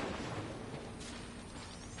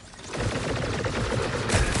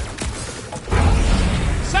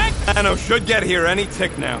 Sacramento should get here any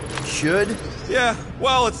tick now. Should? Yeah,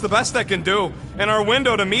 well, it's the best I can do, and our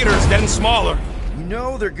window to meet her is getting smaller. You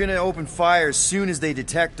know they're gonna open fire as soon as they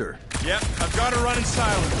detect her. Yep, I've got her running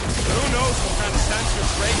silent, but who knows what kind of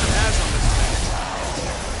sensors Raker has on this thing.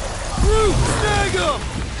 Groot, snag him!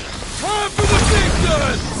 Time for the big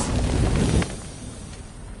guns!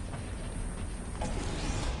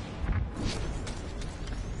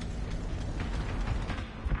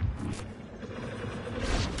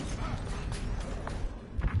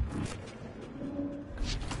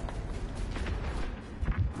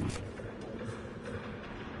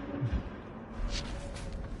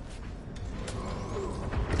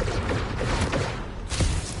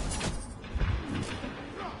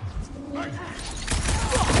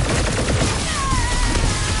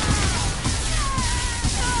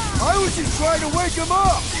 Trying to wake him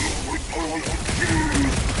up!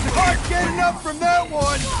 Not getting up from that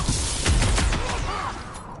one!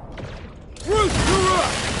 Groot, you're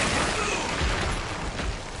up!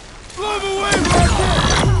 Blow away,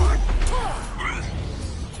 Rocket!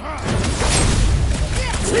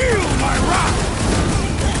 Feel my rock!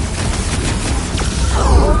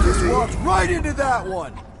 Just walked right into that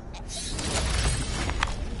one!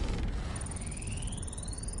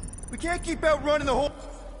 We can't keep outrunning the whole...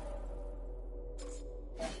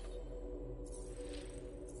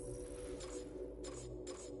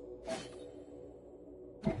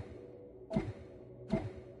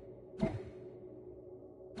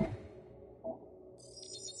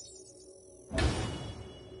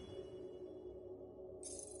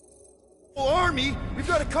 army. We've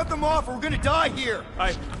got to cut them off or we're gonna die here.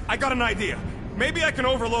 I got an idea. Maybe I can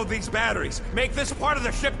overload these batteries. Make this part of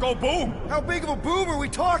the ship go boom. How big of a boom are we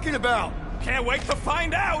talking about? Can't wait to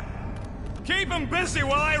find out. Keep them busy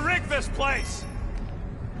while I rig this place.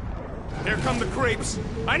 Here come the creeps.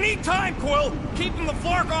 I need time, Quill. Keeping the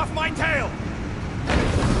Flark off my tail.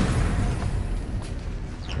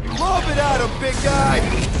 Lob it at him, big guy.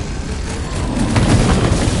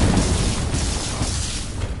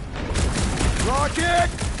 Rocket!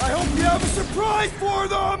 I hope you have a surprise for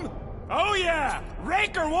them! Oh yeah!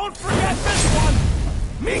 Raker won't forget this one!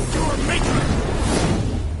 Meet your matron!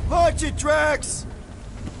 Launch it, Drax!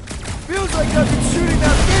 Feels like I've been shooting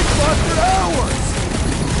that big bus for hours!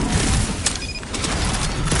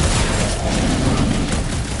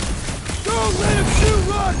 Don't let him shoot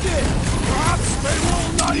Rocket! Perhaps they will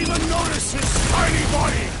not even notice his tiny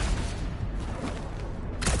body!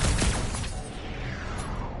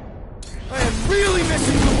 I am really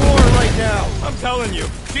missing Gamora right now! I'm telling you,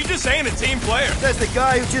 she just ain't a team player. Says the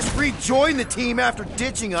guy who just rejoined the team after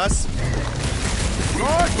ditching us.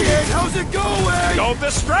 Rocket, how's it going? Don't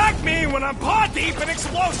distract me when I'm paw deep in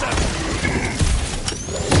explosives!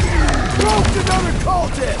 Broke another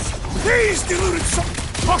cultist! He's diluted some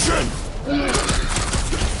caution!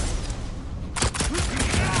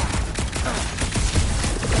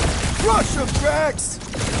 Rush him, Drax!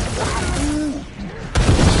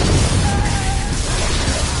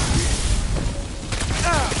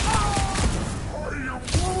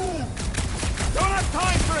 Don't have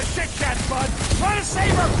time for a chit-chat, bud. Try to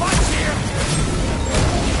save our butts here.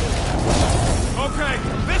 Okay,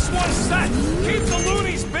 this one's set. Keep the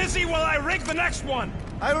loonies busy while I rig the next one.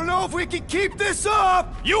 I don't know if we can keep this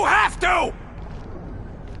up! You have to!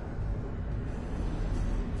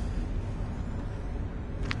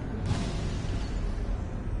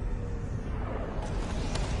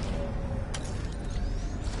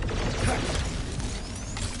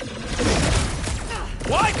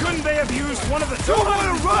 Why couldn't they have used one of the Don't want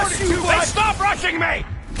to rush you, They stop rushing me!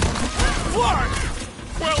 Flark!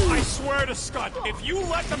 Well, I swear to Scott, if you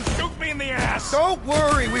let them shoot me in the ass... Don't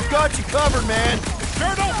worry, we've got you covered, man.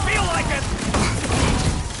 Sure don't feel like it!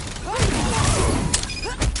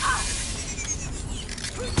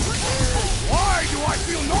 Why do I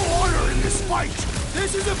feel no order in this fight?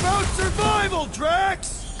 This is about survival, Drax!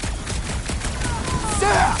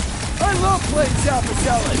 Zap! I love playing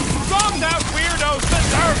Zappatelli! Bombed out weirdos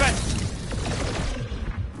deserve it!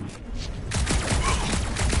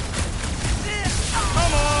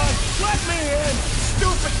 Come on, let me in!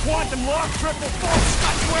 Stupid quantum lock triple false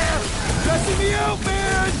stuntware! Stressing me out,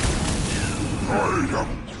 man! I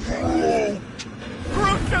am Groot!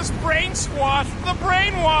 Groot just brain squash the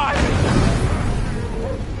brainwash!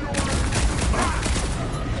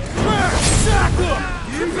 Drax, sack him!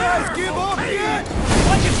 You guys give up yet?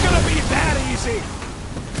 Like it's gonna be that easy!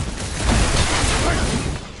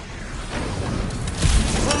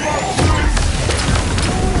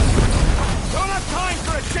 Don't have time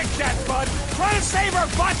for a chit-chat, bud! Try to save our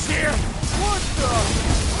butts here! What the?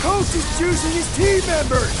 Coach is choosing his team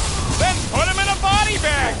members! Then put him in a body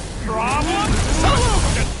bag! Problem?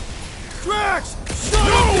 Solution! Drax! Shut him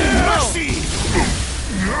down! Mercy!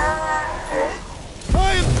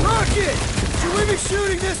 I am Rocket! Should we be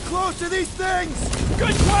shooting this close to these things?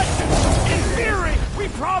 Good question! In theory, we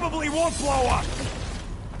probably won't blow up!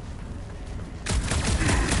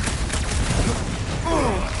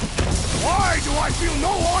 Why do I feel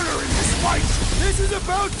no honor in this fight? This is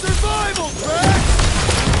about survival, Drax!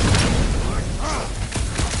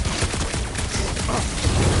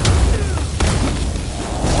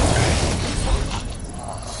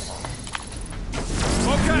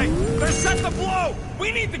 Okay, they're set to blow!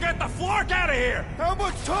 We need to get the Flark out of here! How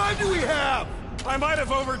much time do we have? I might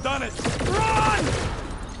have overdone it. Run!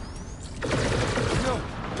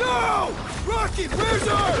 No! Rocket, where's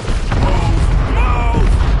our... Move!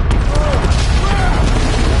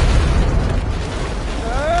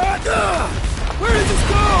 Where does this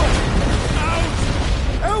go? Out!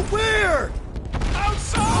 Out where?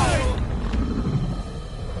 Outside!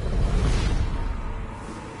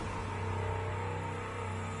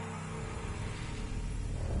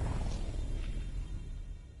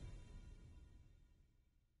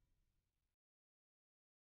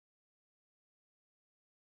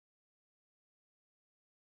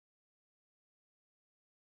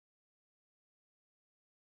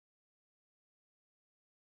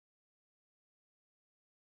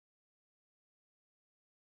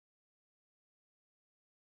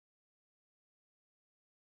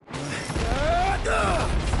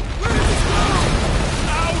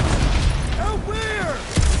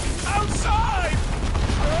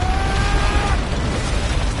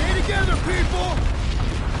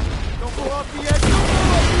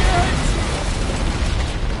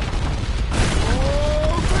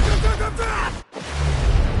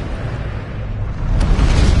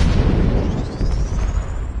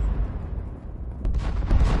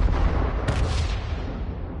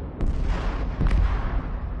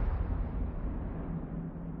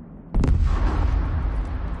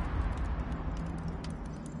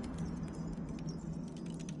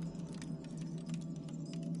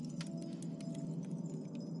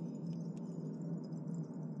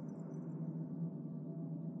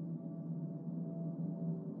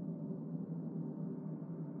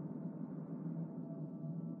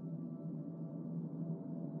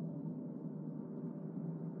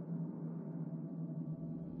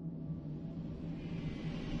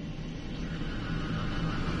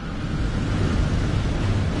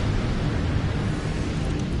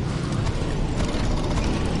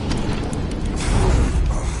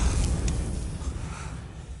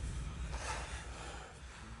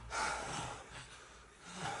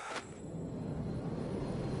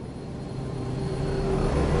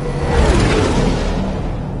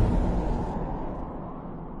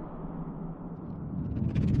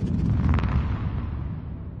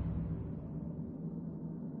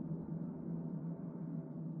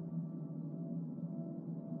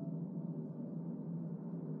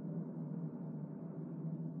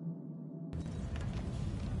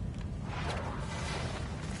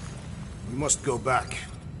 We must go back.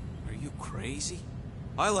 Are you crazy?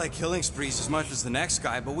 I like killing sprees as much as the next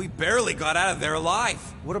guy, but we barely got out of there alive.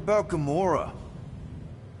 What about Gamora?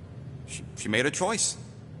 She made a choice.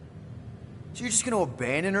 So you're just gonna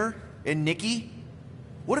abandon her? And Nikki?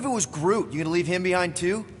 What if it was Groot? You gonna leave him behind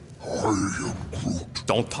too? I am Groot.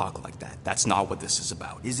 Don't talk like that. That's not what this is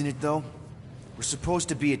about. Isn't it though? We're supposed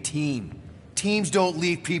to be a team. Teams don't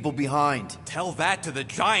leave people behind. Tell that to the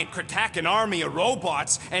giant Kratakan army of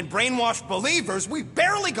robots and brainwashed believers we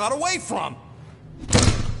barely got away from.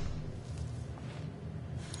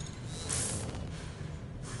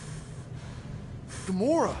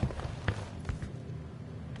 Gamora!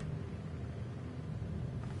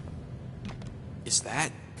 Is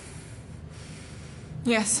that...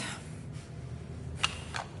 Yes.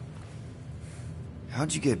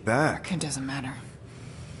 How'd you get back? It doesn't matter.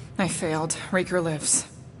 I failed. Raker lives.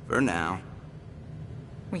 For now.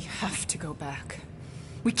 We have to go back.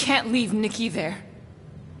 We can't leave Nikki there.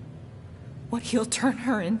 What he'll turn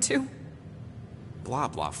her into? Blah,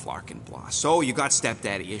 blah, flarkin' blah. So, you got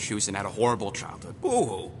stepdaddy issues and had a horrible childhood.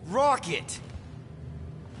 Boo-hoo. Rocket!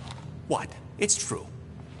 What? It's true.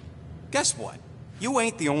 Guess what? You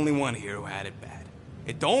ain't the only one here who had it bad.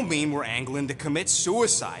 It don't mean we're angling to commit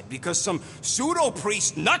suicide because some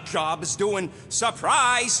pseudo-priest nutjob is doing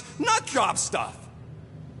surprise nutjob stuff.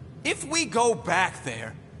 If we go back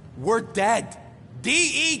there, we're dead.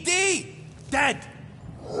 D-E-D! Dead!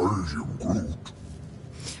 I am Groot.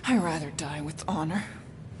 I'd rather die with honor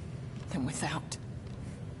than without.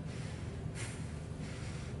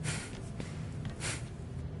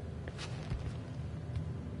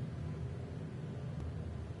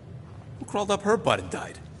 Who crawled up her butt and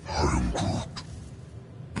died? I am Groot.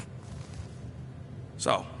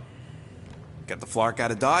 So, get the Flark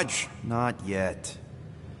out of Dodge? Not yet.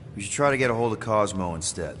 We should try to get a hold of Cosmo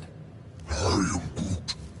instead. I am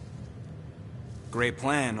Groot. Great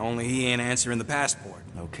plan, only he ain't answering the passport.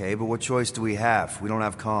 Okay, but what choice do we have? We don't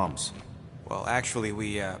have comms. Well, actually,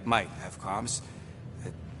 we might have comms.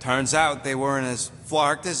 It turns out they weren't as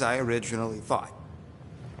flarked as I originally thought.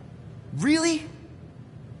 Really?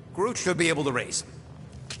 Groot should be able to raise them.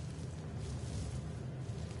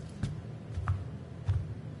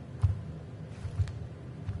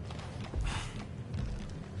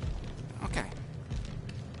 Okay.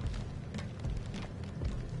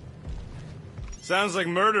 Sounds like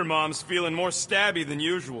Murder Mom's feeling more stabby than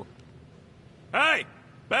usual. Hey!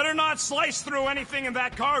 Better not slice through anything in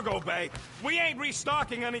that cargo bay. We ain't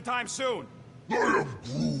restocking anytime soon. I am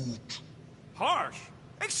Groot. Harsh.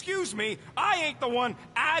 Excuse me, I ain't the one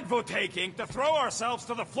advocating to throw ourselves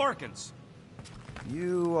to the Flurkins.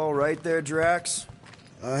 You all right there, Drax?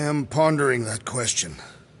 I am pondering that question.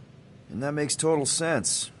 And that makes total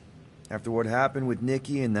sense. After what happened with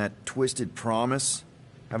Nikki and that twisted promise,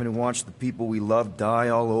 having to watch the people we love die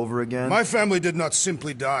all over again. My family did not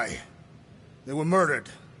simply die. They were murdered.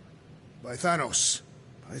 By Thanos.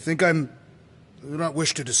 I do not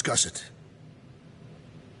wish to discuss it.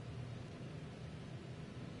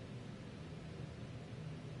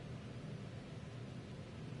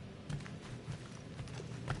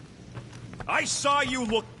 I saw you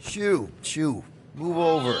look... Chew. Move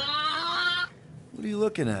over. What are you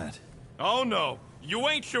looking at? Oh no, you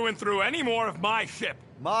ain't chewing through any more of my ship.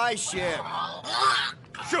 My ship!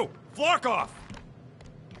 Shoo! Flark off!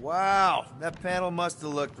 Wow, that panel must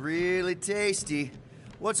have looked really tasty.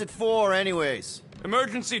 What's it for, anyways?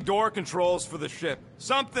 Emergency door controls for the ship.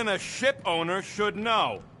 Something a ship owner should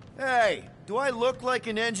know. Hey, do I look like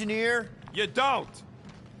an engineer? You don't.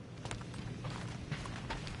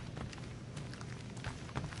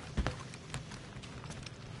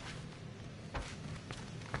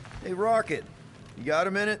 Hey, Rocket, you got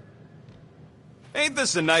a minute? Ain't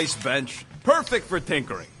this a nice bench? Perfect for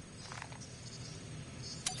tinkering.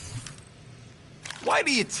 Why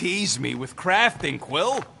do you tease me with crafting,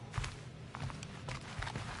 Quill?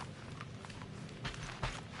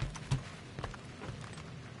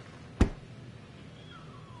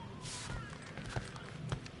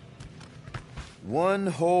 One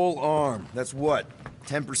whole arm. That's what?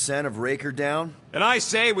 10% of Raker down? And I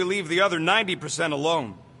say we leave the other 90%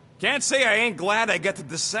 alone. Can't say I ain't glad I get to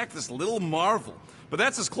dissect this little marvel, but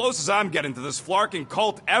that's as close as I'm getting to this Flarkin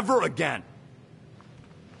cult ever again.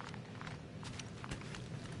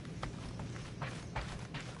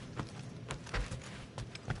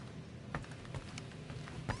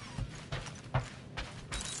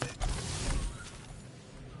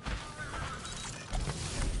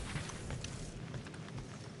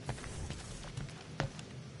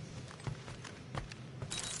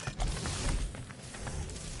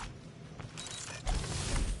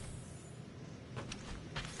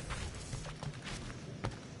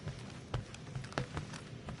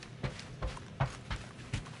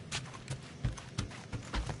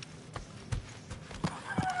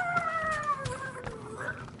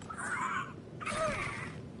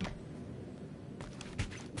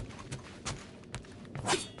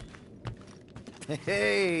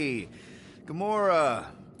 Hey, Gamora.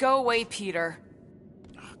 Go away, Peter.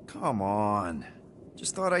 Come on.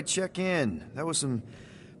 Just thought I'd check in. That was some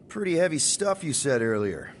pretty heavy stuff you said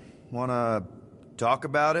earlier. Wanna talk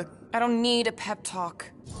about it? I don't need a pep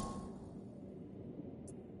talk.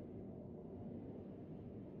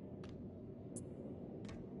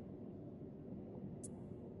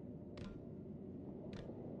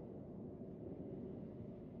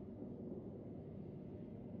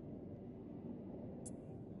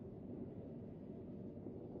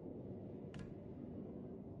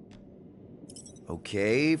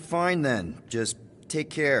 Okay, fine then. Just take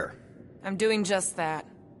care. I'm doing just that.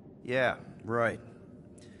 Yeah, right.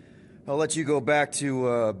 I'll let you go back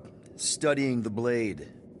to, studying the blade.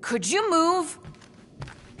 Could you move?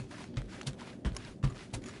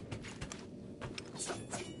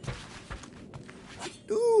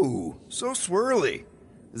 Ooh, so swirly.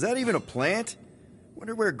 Is that even a plant?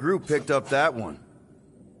 Wonder where Groot picked up that one.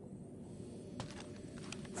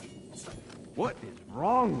 What is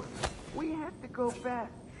wrong with us? We have to go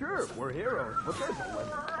back. Sure, we're heroes, but there's a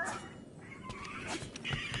limit.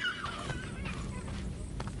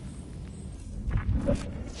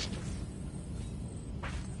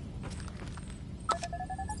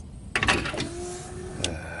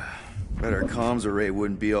 Bet our comms array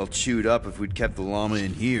wouldn't be all chewed up if we'd kept the llama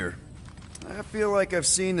in here. I feel like I've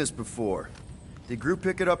seen this before. Did Groot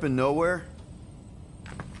pick it up in nowhere?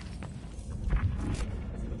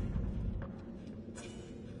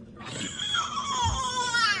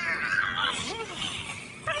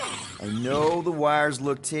 I know the wires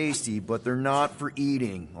look tasty, but they're not for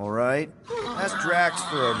eating, alright? Ask Drax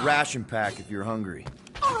for a ration pack if you're hungry.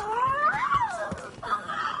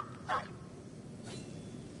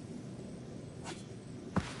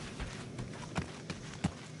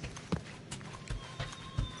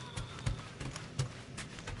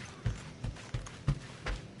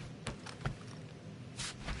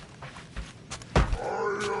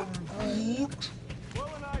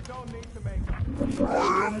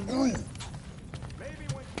 I am Groot. Maybe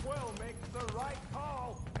when Quill makes the right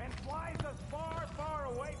call and flies us far, far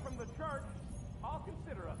away from the church, I'll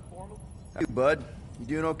consider us formal. Hey, bud. You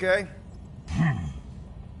doing okay?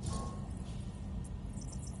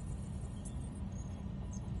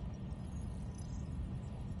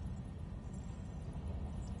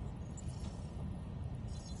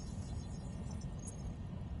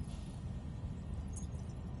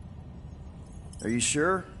 Are you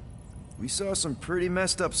sure? We saw some pretty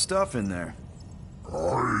messed up stuff in there. I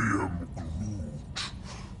am Groot.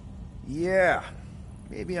 Yeah.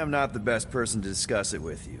 Maybe I'm not the best person to discuss it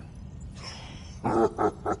with you.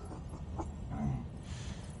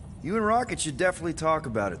 You and Rocket should definitely talk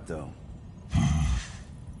about it, though.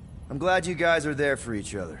 I'm glad you guys are there for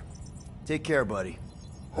each other. Take care, buddy.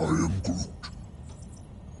 I am Groot.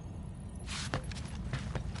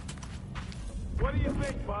 What do you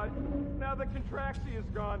think, bud? Now that Contraxi is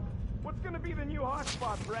gone, what's gonna be the new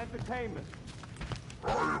hotspot for entertainment?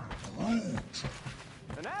 I am Groot.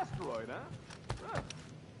 An asteroid, huh?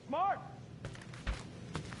 Smart!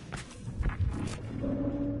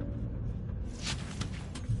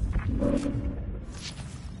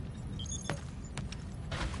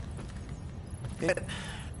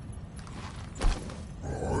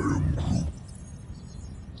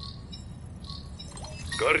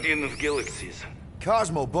 Guardian of Galaxies.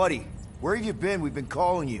 Cosmo, buddy. Where have you been? We've been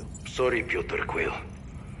calling you. Sorry, Piotr Quill.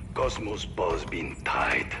 Cosmo's bow's been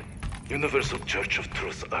tied. Universal Church of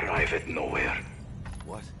Truth arrive at nowhere.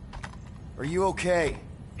 What? Are you okay?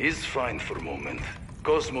 He's fine for a moment.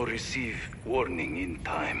 Cosmo receive warning in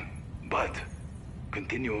time. But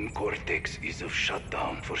Continuum Cortex is of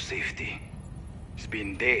shutdown for safety. It's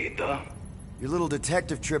been dead, huh? Your little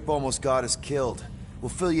detective trip almost got us killed. We'll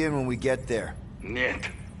fill you in when we get there. Niet.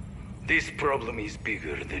 This problem is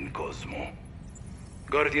bigger than Cosmo.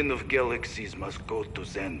 Guardian of Galaxies must go to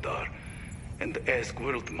Xandar and ask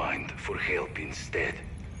Worldmind for help instead.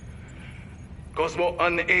 Cosmo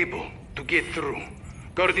unable to get through.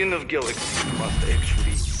 Guardian of Galaxies must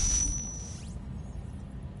actually...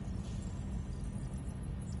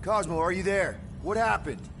 Cosmo, are you there? What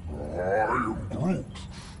happened? I am Groot.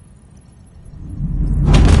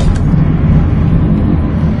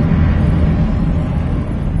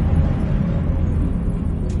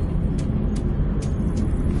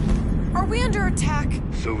 Are we under attack?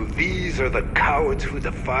 So these are the cowards who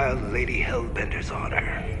defiled Lady Hellbender's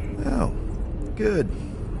honor. Oh, good.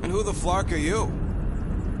 And who the flark are you?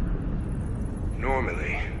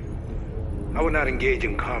 Normally, I would not engage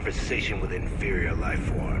in conversation with inferior life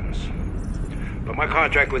forms. But my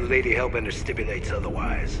contract with Lady Hellbender stipulates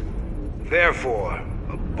otherwise. Therefore,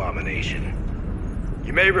 Abomination.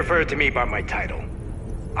 You may refer to me by my title.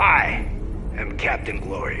 I am Captain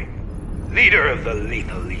Glory, leader of the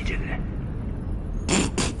Lethal Legion.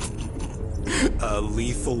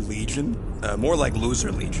 Lethal Legion? More like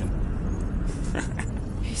Loser Legion.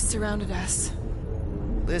 He surrounded us.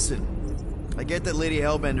 Listen, I get that Lady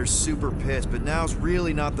Hellbender's super pissed, but now's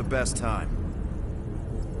really not the best time.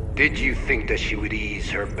 Did you think that she would ease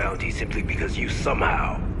her bounty simply because you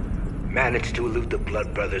somehow managed to elude the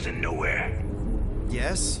Blood Brothers in nowhere?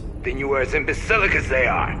 Yes? Then you are as imbecilic as they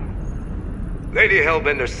are. Lady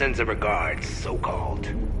Hellbender sends her regards, so-called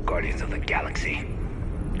Guardians of the Galaxy.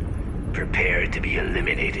 Prepare to be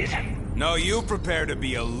eliminated. No, you prepare to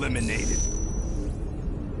be eliminated.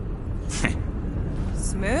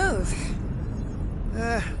 Smooth.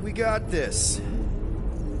 We got this.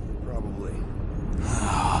 Probably.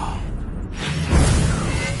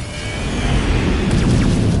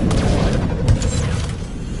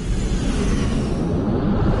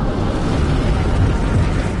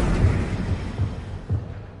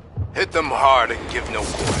 Head Hit them hard and give no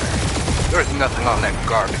quarter. There's nothing on that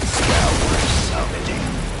garbage scow worth salvaging.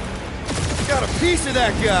 Got a piece of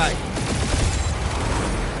that guy!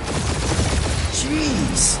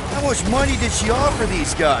 Jeez, how much money did she offer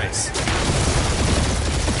these guys?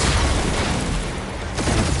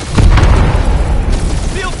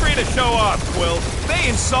 Feel free to show off, Quill. They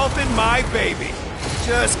insulted my baby.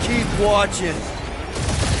 Just keep watching.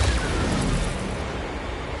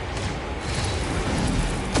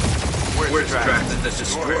 Where's Drax? This is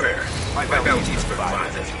square. My bounty's for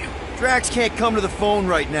 5 of you. Drax can't come to the phone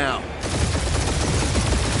right now.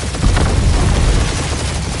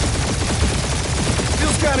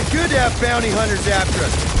 Feels kinda good to have bounty hunters after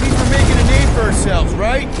us. Means we're making a name for ourselves,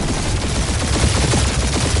 right?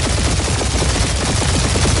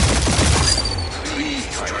 Please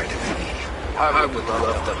try to be. I would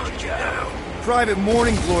love to hunt you down. Private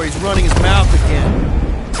Morning Glory's running his mouth again.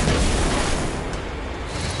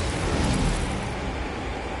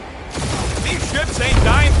 These ships ain't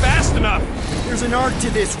dying fast enough. There's an art to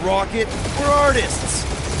this, Rocket. We're artists.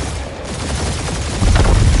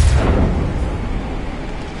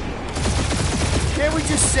 Can't we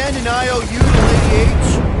just send an IOU to Lady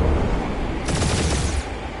H?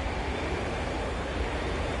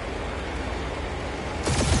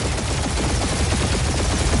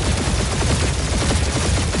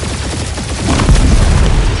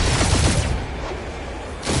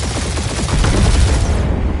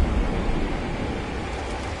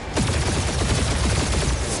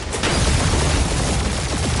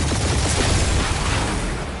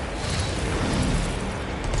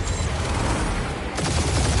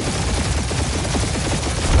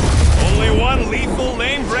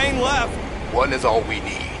 One is all we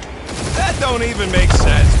need. That don't even make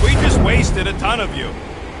sense. We just wasted a ton of you.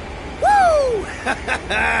 Woo!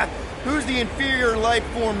 Who's the inferior life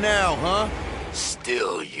form now, huh?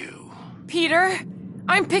 Still you. Peter,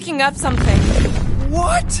 I'm picking up something.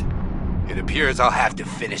 What? It appears I'll have to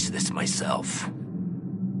finish this myself.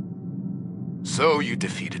 So you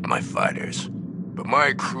defeated my fighters, but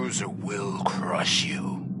my cruiser will crush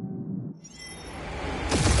you.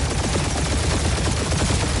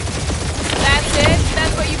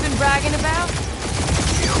 That's what you've been bragging about?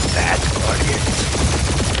 Feel that, Guardians?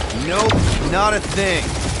 Nope, not a thing.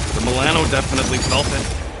 The Milano definitely felt it.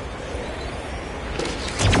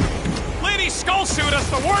 Lady Skullsuit has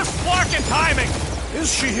the worst flocking timing!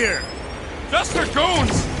 Is she here? Just her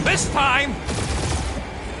goons! This time!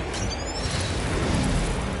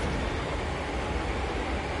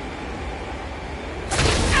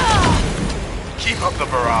 Keep up the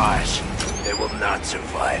barrage. They will not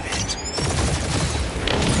survive it.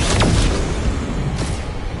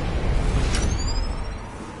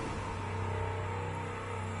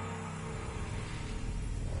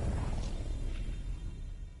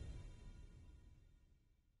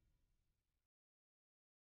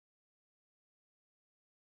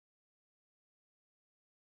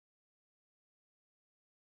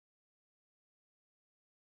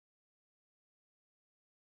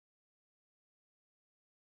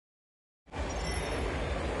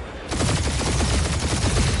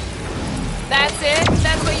 That's it?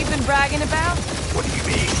 That's what you've been bragging about? What do you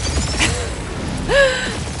mean?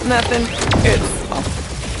 Nothing.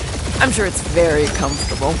 I'm sure it's very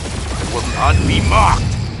comfortable. I will not be mocked.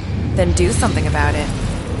 Then do something about it.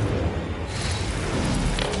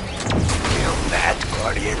 Feel that,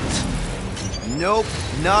 Guardians? Nope,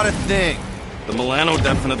 not a thing. The Milano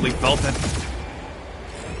definitely felt it.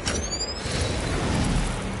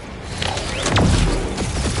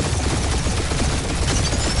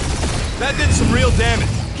 That did some real damage.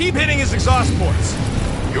 Keep hitting his exhaust ports.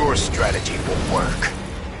 Your strategy will work.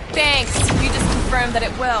 Thanks. You just confirmed that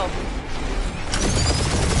it will.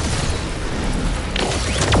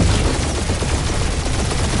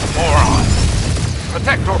 Morons!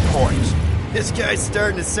 Protect our ports. This guy's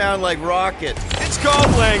starting to sound like Rocket. It's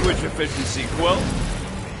called language efficiency, Quill.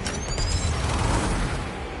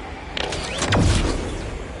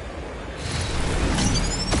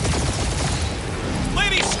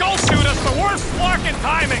 Lady Skullsuit has the worst flocking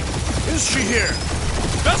timing. Is she here?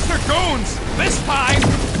 Just her goons. This time.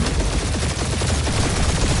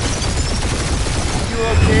 You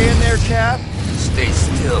okay in there, Cap? Stay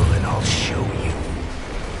still and I'll show you.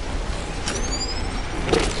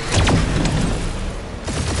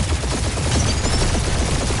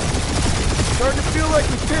 Starting to feel like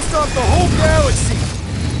we pissed off the whole galaxy.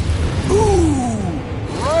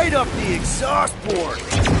 Ooh! Right up the exhaust port.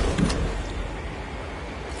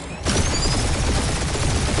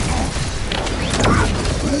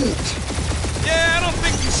 Yeah, I don't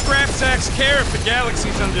think these scrap sacks care if the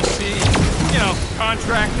galaxy's under siege. You know,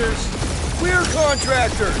 contractors. We're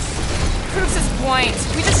contractors! Proves his point.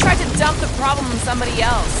 We just tried to dump the problem on somebody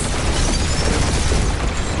else.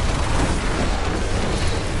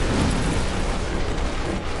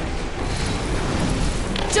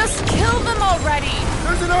 Just kill them already!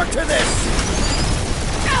 There's an arc to this!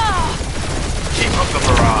 Keep up the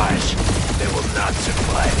barrage. They will not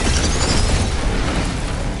survive it.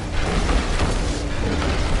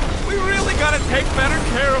 We really gotta take better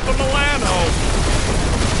care of the Milano.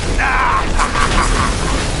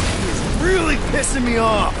 He's really pissing me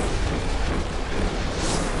off.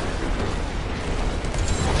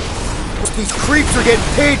 These creeps are getting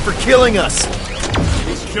paid for killing us.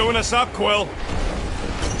 He's chewing us up, Quill.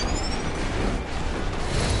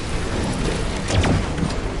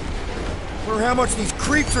 Or how much these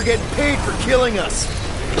creeps are getting paid for killing us.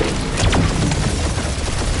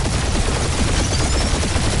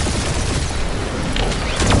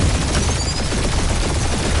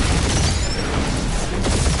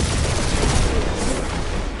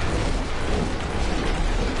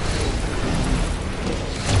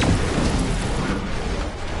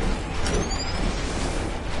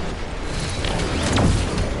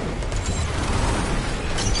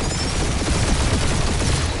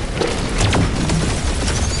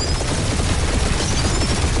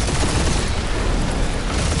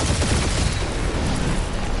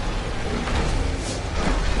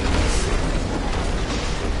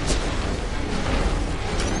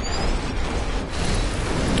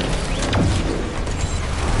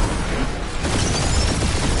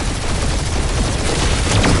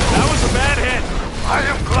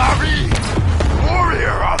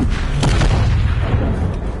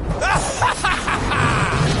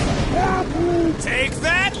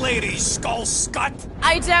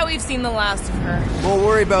 I doubt we've seen the last of her. We'll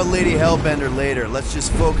worry about Lady Hellbender later. Let's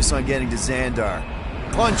just focus on getting to Xandar.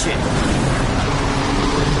 Punch it!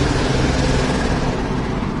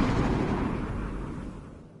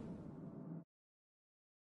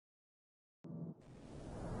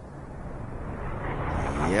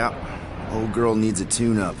 Yep. Old girl needs a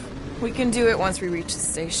tune-up. We can do it once we reach the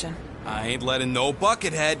station. I ain't letting no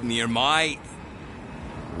buckethead near my...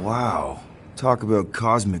 Wow. Talk about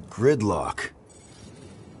cosmic gridlock.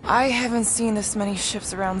 I haven't seen this many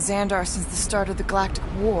ships around Xandar since the start of the Galactic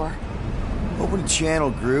War. Open a channel,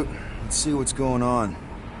 Groot. Let's see what's going on.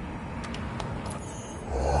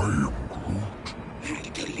 I am Groot.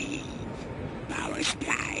 Have to leave. Power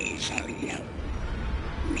supplies are low.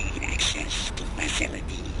 Need access to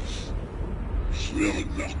facilities. Sehr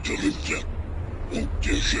intelligent. Und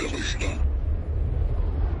gesellig.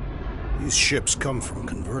 These ships come from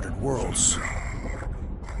converted worlds.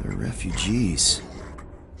 They're refugees.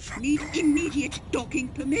 Need immediate docking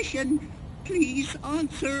permission. Please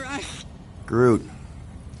answer us. Groot,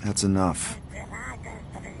 that's enough.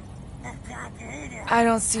 I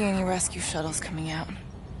don't see any rescue shuttles coming out.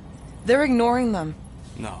 They're ignoring them.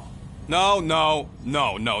 No.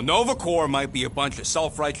 Nova Corps might be a bunch of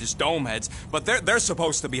self-righteous domeheads, but they're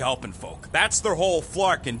supposed to be helping folk. That's their whole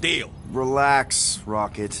flarkin' deal. Relax,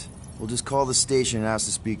 Rocket. We'll just call the station and ask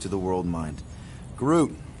to speak to the World Mind.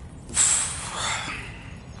 Groot.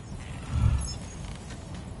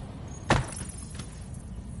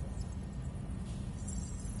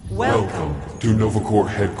 Welcome to Nova Corps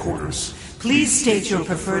headquarters. Please state your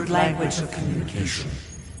preferred language of communication.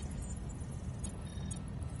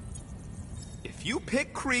 If you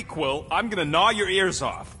pick Kree, Quill, I'm gonna gnaw your ears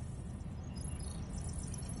off.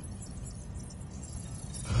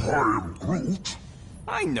 I am Groot.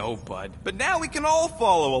 I know, Bud, but now we can all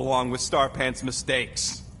follow along with Starpant's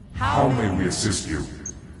mistakes. How may we assist you?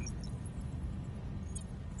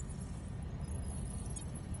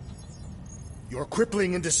 Your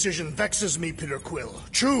crippling indecision vexes me, Peter Quill.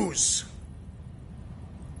 Choose!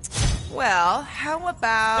 Well, how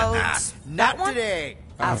about... Not today!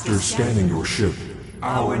 After scanning your ship,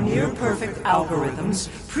 our near-perfect algorithms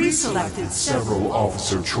pre-selected several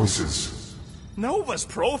officer choices. Nova's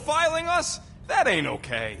profiling us? That ain't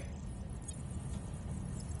okay.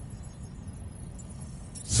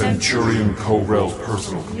 Centurion Ko-Rel's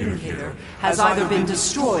personal communicator has either been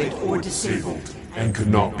destroyed or disabled and could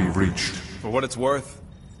not be reached. For what it's worth,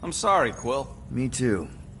 I'm sorry, Quill. Me too.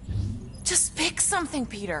 Just pick something,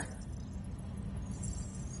 Peter.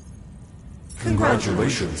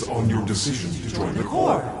 Congratulations on your decision to join the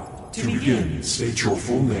Corps. To begin, state your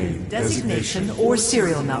full name, designation, or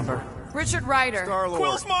serial number. Richard Ryder.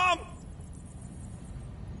 Quill's mom!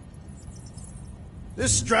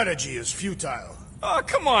 This strategy is futile. Oh,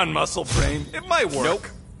 come on, Muscle Brain. It might work. Nope.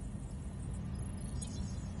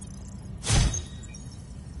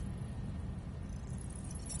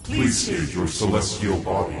 Please Please state your celestial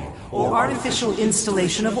body. Or artificial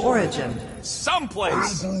installation of origin.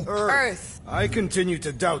 Someplace! Earth. I continue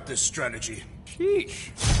to doubt this strategy.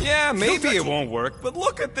 Sheesh. Yeah, maybe it won't work, but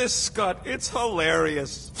look at this scut. It's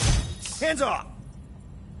hilarious. Hands off!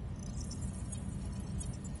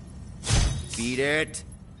 Beat it.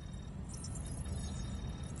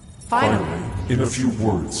 Finally, in a few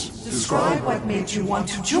words, describe what made you want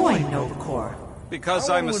to join Nova Corps.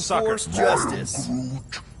 Because I'm a sucker. Justice.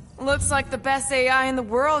 Looks like the best AI in the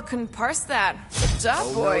world couldn't parse that. Good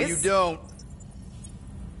job, boys. No, you don't.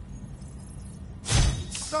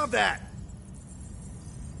 Stop that!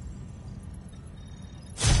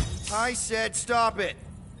 I said stop it.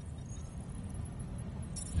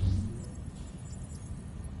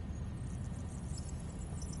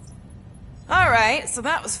 Alright, so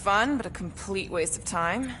that was fun, but a complete waste of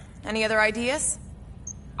time. Any other ideas?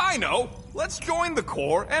 I know! Let's join the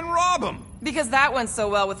Corps and rob them! Because that went so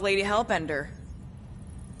well with Lady Hellbender.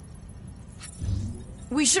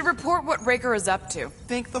 We should report what Raker is up to.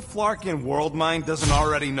 Think the Flarkian world mind doesn't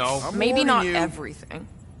already know? Maybe not everything.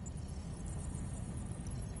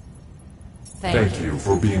 thank you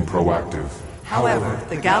for being proactive. However,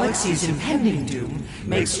 the galaxy's impending doom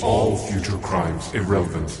Makes all future crimes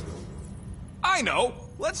irrelevant. I know!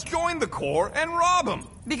 Let's join the Corps and rob them!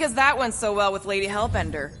 Because that went so well with Lady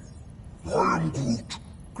Hellbender. I am Groot.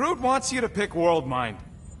 Groot wants you to pick World Mind.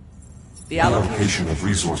 The allocation of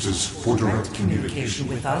resources for direct communication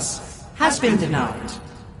with us has been denied.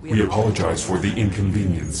 We apologize for the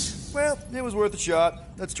inconvenience. Well, it was worth a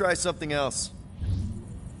shot. Let's try something else.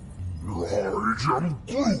 I am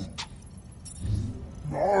Groot.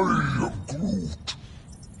 I am Groot.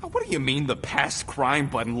 What do you mean the past crime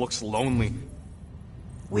button looks lonely?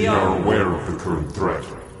 We are aware of the current threat,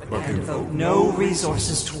 but can devote no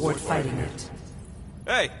resources toward fighting it.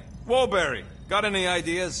 Hey, Woolberry, got any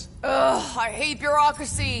ideas? Ugh, I hate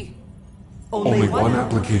bureaucracy! Only one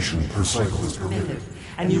application per cycle is permitted.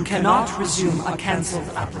 And you cannot resume a cancelled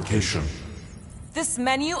application. This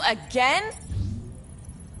menu again?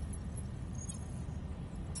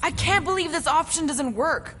 I can't believe this option doesn't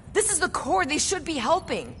work. This is the Corps, they should be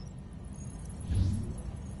helping.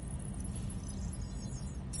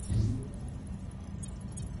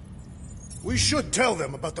 We should tell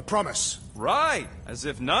them about the promise. Right, as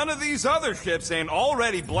if none of these other ships ain't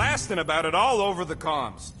already blasting about it all over the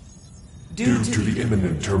comms. Due to the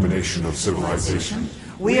imminent termination of civilization,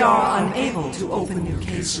 we are unable to open new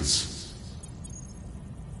cases.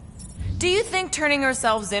 Do you think turning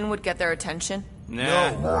ourselves in would get their attention? Nah.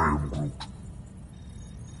 No, I am Groot.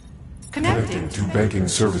 Connecting to banking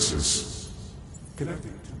services.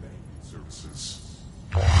 Connecting to banking services.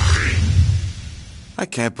 I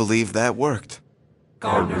can't believe that worked.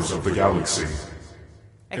 Gardeners of the Galaxy.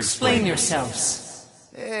 Explain yourselves.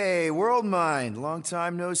 Hey, World Mind. Long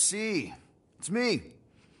time no see. It's me.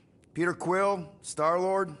 Peter Quill,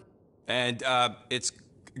 Star-Lord. And, it's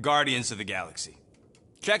Guardians of the Galaxy.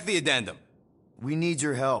 Check the addendum. We need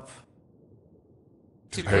your help.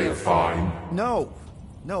 To pay a fine? No.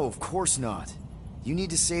 No, of course not. You need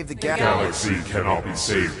to save the Galaxy cannot be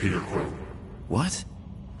saved, Peter Quill. What?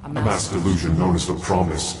 A mass delusion known as the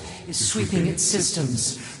Promise is sweeping its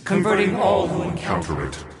systems, converting all who encounter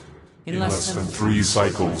it. In less than 3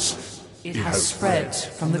 cycles, it has spread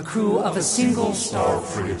from the crew of a single star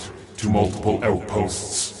frigate to multiple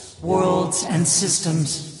outposts, worlds and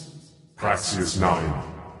systems. Praxius 9,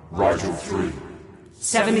 Rigel 3.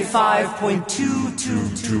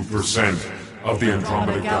 75.222% of the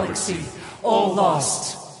Andromeda Galaxy, all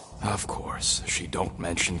lost. Of course, she don't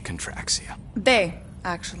mention Contraxia. They,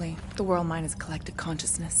 actually. The World Mind is collective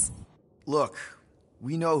consciousness. Look,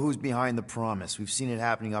 we know who's behind the Promise. We've seen it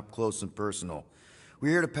happening up close and personal. We're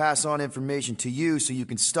here to pass on information to you so you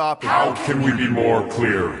can stop it. How can we be more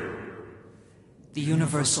clear? The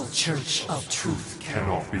Universal Church of Truth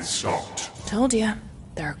cannot be stopped. Told ya.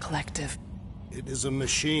 They're a collective. It is a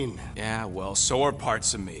machine. Yeah, well, so are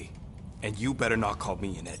parts of me. And you better not call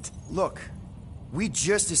me in it. Look, we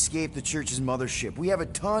just escaped the Church's mothership. We have a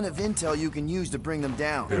ton of intel you can use to bring them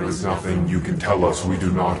down. There is nothing you can tell us we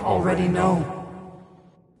do not already know.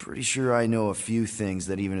 Pretty sure I know a few things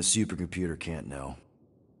that even a supercomputer can't know.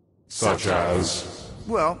 Such as?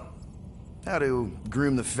 Well, how to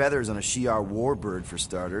groom the feathers on a Shi'ar warbird, for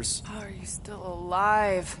starters. How are you still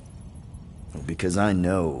alive? Well, because I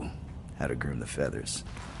know how to groom the feathers.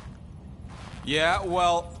 Yeah,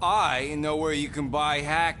 well, I know where you can buy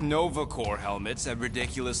hack Nova Corps helmets at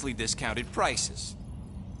ridiculously discounted prices.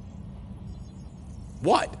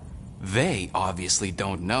 What? They obviously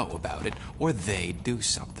don't know about it, or they'd do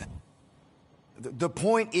something. The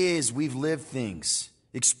point is, we've lived things.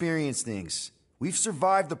 experience things. We've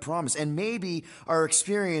survived the promise, and maybe our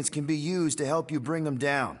experience can be used to help you bring them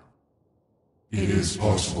down. It is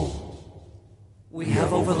possible. We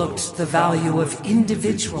have overlooked the value of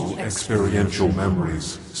individual Experiential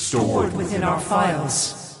memories stored within our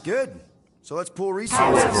files. Good. So let's pull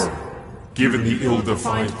resources. However, given the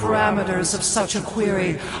ill-defined Parameters of such a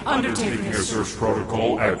query, undertaking a search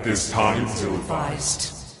protocol at this time is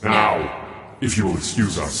ill-advised. Now, if you will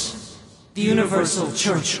excuse us. The Universal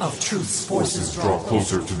Church of Truth's forces Draw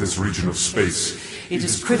closer to this region of space. It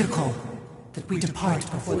is critical that we depart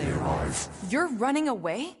before they arrive. You're running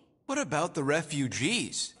away? What about the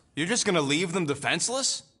refugees? You're just gonna leave them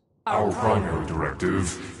defenseless? Our primary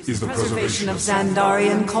directive is the Preservation of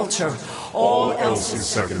Xandarian culture. All else is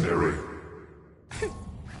secondary.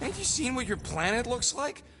 Ain't you seen what your planet looks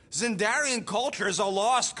like? Xandarian culture is a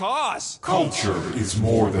lost cause. Culture is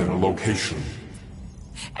more than a location.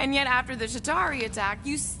 And yet after the Chitauri attack,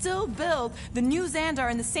 you still build the new Xandar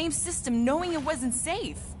in the same system knowing it wasn't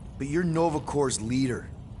safe. But you're Nova Corps' leader.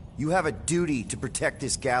 You have a duty to protect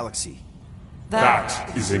this galaxy.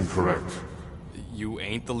 That is incorrect. You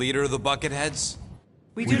ain't the leader of the Bucketheads?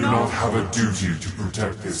 We do not have a duty to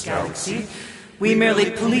protect this galaxy. We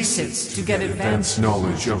merely police it to get advanced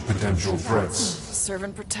knowledge of potential threats. Serve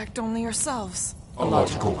and protect only yourselves. A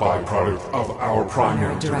logical byproduct of our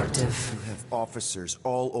primary directive. You have officers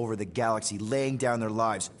all over the galaxy laying down their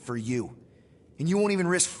lives for you. And you won't even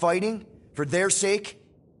risk fighting? For their sake?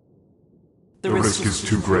 The risk is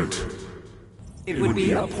too great. It would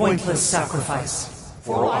be a pointless sacrifice.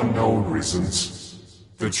 For unknown reasons.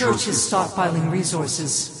 The Church is stockpiling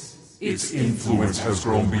resources. Its influence has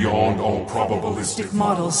grown beyond all probabilistic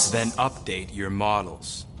models. Then update your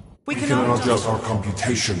models. We cannot adjust our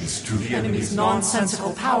computations to the enemy's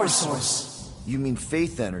nonsensical power source. You mean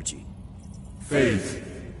faith energy? Faith,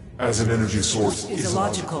 as an energy source, is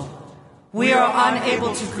illogical. We are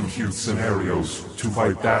unable to compute scenarios to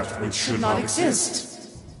fight that which should not exist.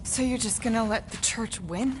 So you're just gonna let the Church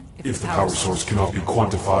win? If the power source cannot be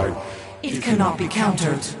quantified, it cannot be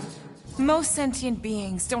countered. Most sentient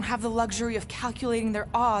beings don't have the luxury of calculating their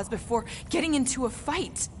odds before getting into a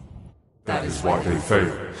fight. That is why they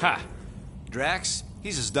fail. Ha! Drax,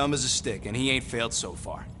 he's as dumb as a stick, and he ain't failed so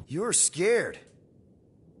far. You're scared.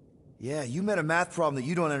 Yeah, you met a math problem that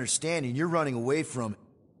you don't understand, and you're running away from it.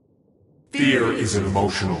 Fear is an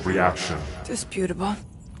emotional reaction. Disputable.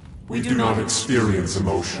 We do not experience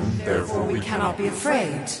emotion, therefore we cannot be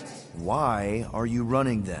afraid. Why are you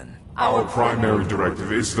running then? Our primary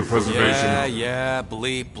directive is the preservation Yeah,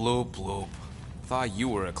 bleep, bloop, bloop. Thought you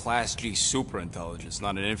were a Class G superintelligence,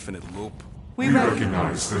 not an infinite loop. We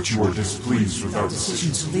recognize that you are displeased with our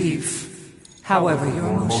decision to leave. However, your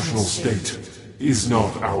emotional state is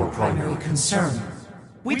not our primary concern.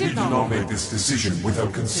 We did not make this decision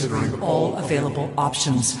without considering all available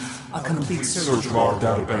options. A complete search of our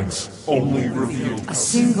databanks only revealed a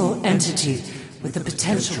single entity with the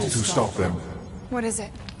potential to stop them. What is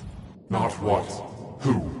it? Not what.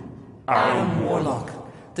 Who? Adam Warlock,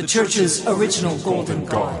 the Church's original Golden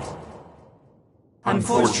God.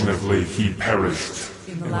 Unfortunately, he perished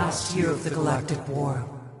in the last year of the Galactic War.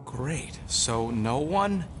 Great. So no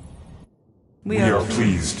one? We are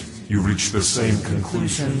pleased you reached the same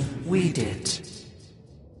conclusion we did.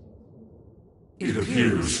 It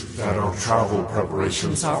appears that our travel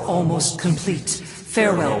preparations are almost complete.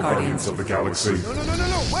 Farewell, Guardians of the Galaxy.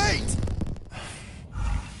 No, wait!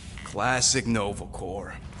 Classic Nova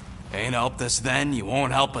Corps. Ain't helped us then, you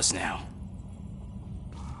won't help us now.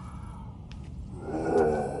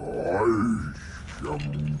 I am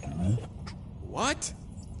Groot. What?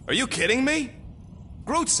 Are you kidding me?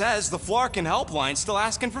 Groot says the Flarkin helpline's still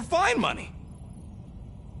asking for fine money.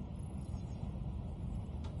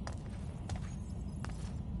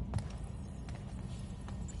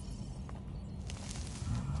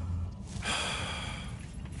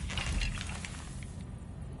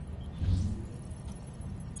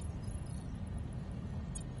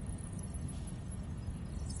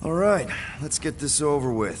 All right, let's get this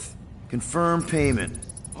over with. Confirm payment.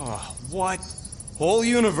 Oh, what? Whole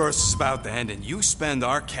universe is about to end and you spend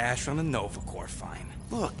our cash on a Nova Corps fine.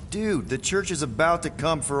 Look, dude, the Church is about to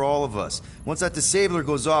come for all of us. Once that disabler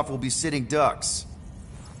goes off, we'll be sitting ducks.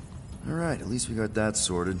 All right, at least we got that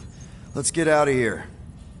sorted. Let's get out of here.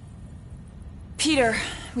 Peter,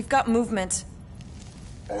 we've got movement.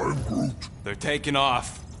 I'm Groot. They're taking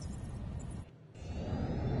off.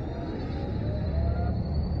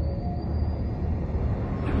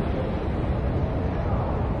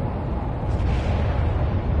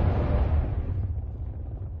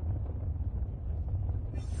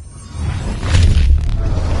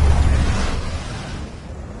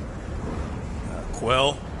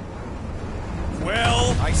 Quill?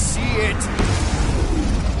 Quill? I see it!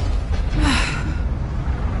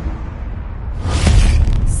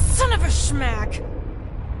 Son of a schmack!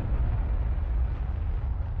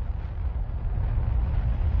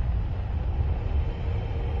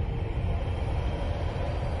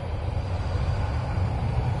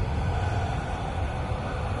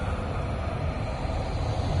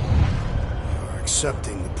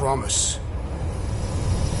 Accepting the promise.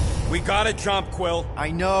 We gotta jump, Quill.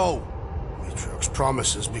 I know. Matriarch's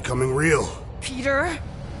promise is becoming real. Peter?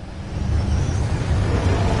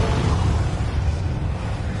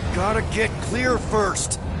 Gotta get clear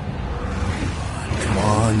first. Come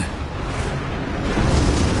on.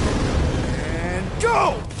 And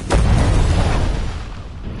go!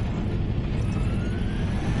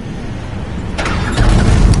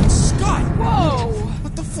 Scott! Whoa!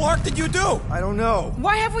 What the flark did you do? I don't know.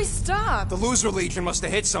 Why have we stopped? The Loser Legion must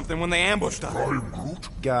have hit something when they ambushed us.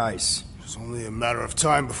 Guys. It's only a matter of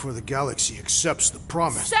time before the galaxy accepts the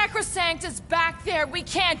promise. Sacrosanct is back there. We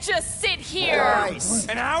can't just sit here. Guys.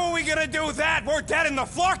 And how are we gonna do that? We're dead in the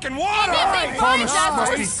flarkin' water! And if they find Promise us,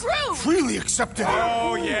 must we're be screwed. freely accepted.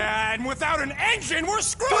 Oh, yeah, and without an engine, we're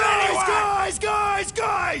screwed Guys, anyway!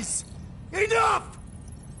 guys! Enough!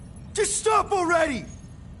 Just stop already!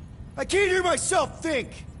 I can't hear myself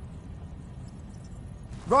think!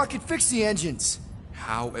 Rocket, fix the engines.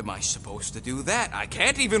 How am I supposed to do that? I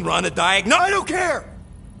can't even run a diagnose. I don't care!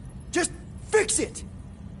 Just fix it!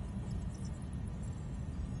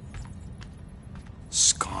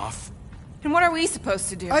 Scoff. And what are we supposed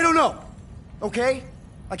to do? I don't know, okay?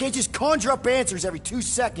 I can't just conjure up answers every 2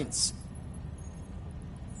 seconds.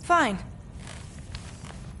 Fine.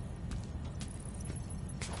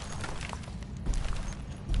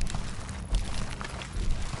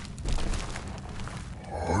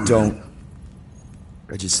 Don't.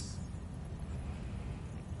 I just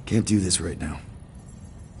can't do this right now.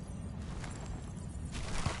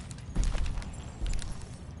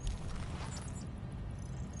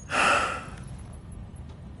 I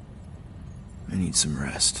need some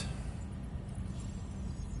rest.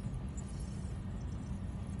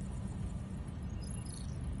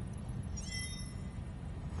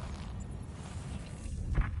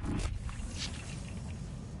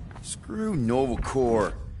 Screw Nova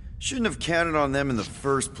Corps. Shouldn't have counted on them in the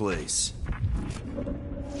first place.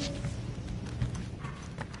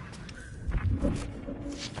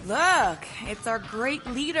 Look, it's our great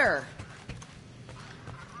leader.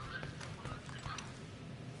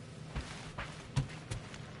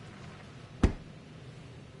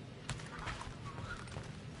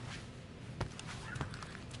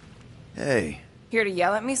 Hey. Here to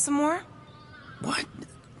yell at me some more? What?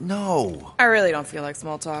 No. I really don't feel like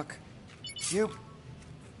small talk. You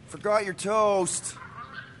forgot your toast.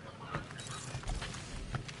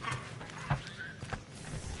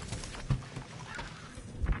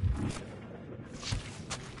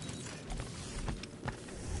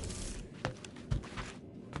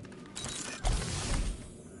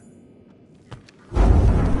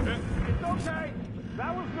 It's okay.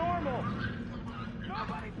 That was normal.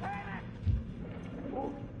 Nobody panic.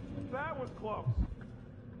 Ooh, that was close.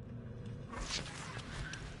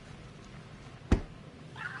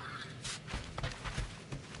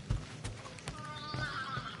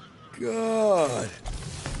 God.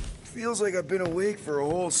 Feels like I've been awake for a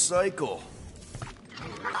whole cycle.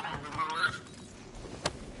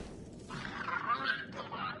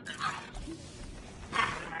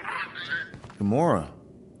 Gamora.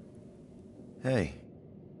 Hey.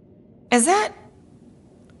 Is that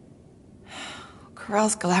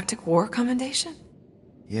Corell's Galactic War Commendation?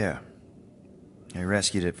 Yeah. I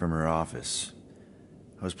rescued it from her office.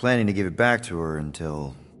 I was planning to give it back to her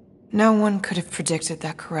until... No one could have predicted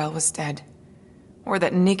that Corell was dead. Or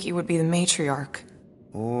that Nikki would be the matriarch.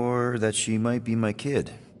 Or that she might be my kid.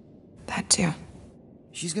 That too.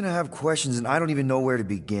 She's gonna have questions and I don't even know where to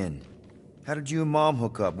begin. How did you and Mom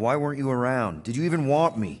hook up? Why weren't you around? Did you even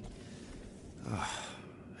want me? Ugh,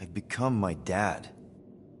 I've become my dad.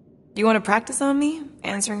 Do you want to practice on me,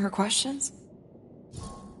 answering her questions?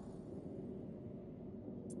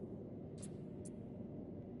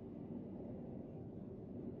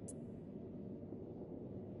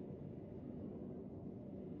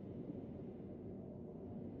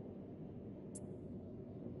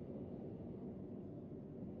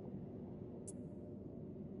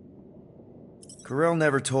 Corell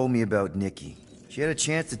never told me about Nikki. She had a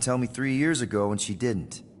chance to tell me 3 years ago and she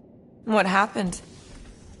didn't. What happened?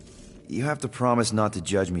 You have to promise not to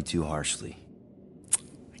judge me too harshly.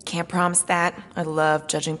 I can't promise that. I love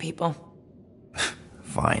judging people.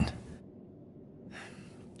 Fine.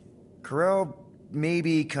 Corell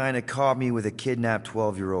maybe kind of caught me with a kidnapped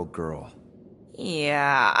 12-year-old girl.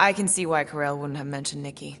 Yeah, I can see why Corell wouldn't have mentioned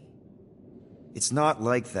Nikki. It's not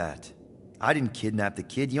like that. I didn't kidnap the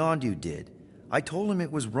kid, Yondu did. I told him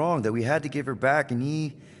it was wrong, that we had to give her back, and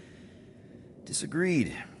he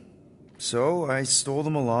disagreed. So I stole the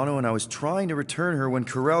Milano, and I was trying to return her when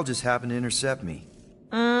Corell just happened to intercept me.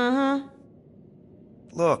 Mm-hmm.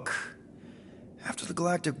 Look, after the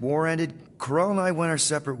Galactic War ended, Corell and I went our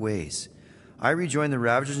separate ways. I rejoined the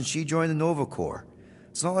Ravagers and she joined the Nova Corps.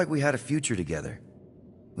 It's not like we had a future together.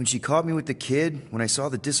 When she caught me with the kid, when I saw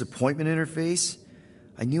the disappointment in her face,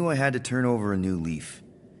 I knew I had to turn over a new leaf.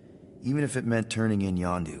 Even if it meant turning in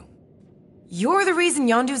Yondu. You're the reason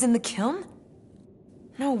Yondu's in the kiln?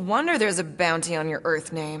 No wonder there's a bounty on your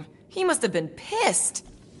Earth name. He must have been pissed.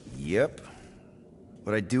 Yep.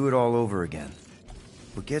 But I'd do it all over again.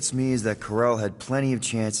 What gets me is that Corell had plenty of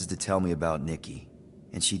chances to tell me about Nikki.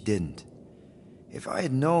 And she didn't. If I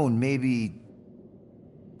had known, maybe...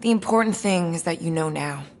 The important thing is that you know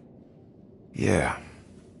now. Yeah.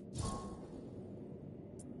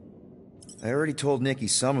 I already told Nikki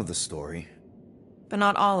some of the story. But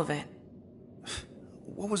not all of it.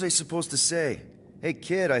 What was I supposed to say? Hey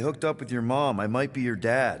kid, I hooked up with your mom. I might be your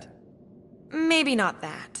dad. Maybe not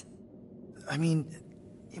that. I mean,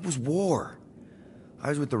 it was war. I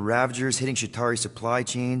was with the Ravagers hitting Chitauri supply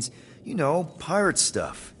chains. You know, pirate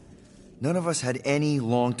stuff. None of us had any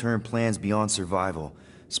long-term plans beyond survival.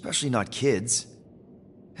 Especially not kids.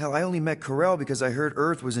 Hell, I only met Corell because I heard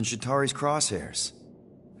Earth was in Chitauri's crosshairs.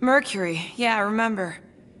 Mercury, yeah, I remember.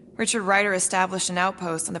 Richard Ryder established an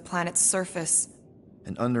outpost on the planet's surface.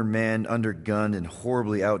 An undermanned, undergunned, and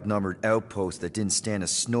horribly outnumbered outpost that didn't stand a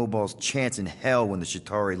snowball's chance in hell when the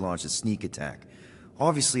Chitauri launched a sneak attack.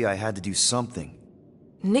 Obviously, I had to do something.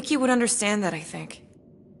 Nikki would understand that, I think.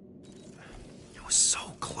 It was so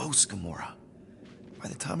close, Gamora. By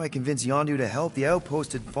the time I convinced Yondu to help, the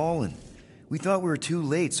outpost had fallen. We thought we were too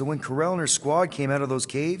late, so when Corell and her squad came out of those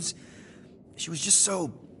caves, she was just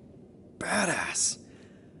so badass.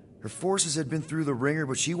 Her forces had been through the ringer,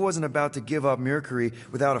 but she wasn't about to give up Mercury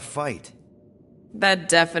without a fight. That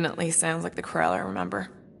definitely sounds like the Corell I remember.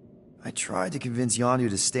 I tried to convince Yondu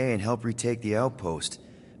to stay and help retake the outpost,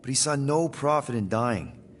 but he saw no profit in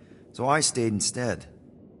dying, so I stayed instead.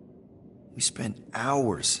 We spent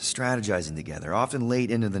hours strategizing together, often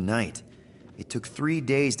late into the night. It took 3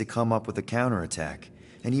 days to come up with a counterattack,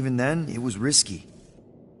 and even then, it was risky.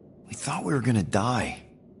 We thought we were gonna die.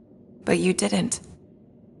 But you didn't.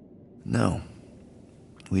 No,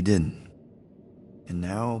 we didn't. And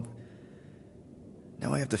now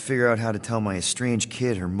I have to figure out how to tell my estranged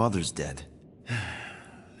kid her mother's dead.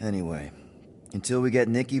 Anyway, until we get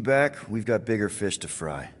Nikki back, we've got bigger fish to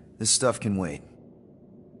fry. This stuff can wait.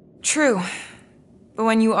 True. But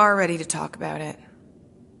when you are ready to talk about it,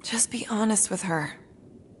 just be honest with her.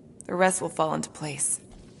 The rest will fall into place.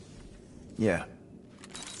 Yeah.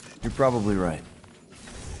 You're probably right.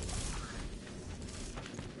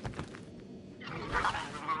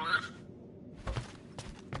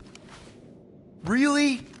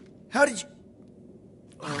 Really? How did you...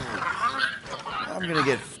 I'm gonna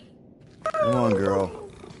get... Come on, girl.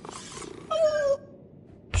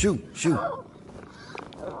 Shoo, shoo.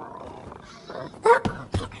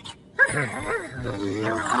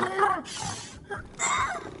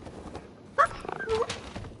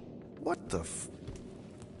 What the f...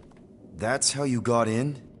 That's how you got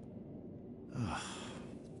in? Ugh,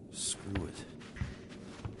 screw it.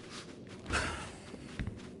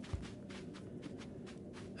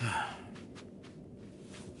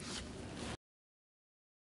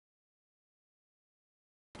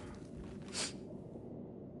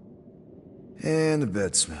 And the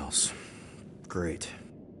bed smells. Great.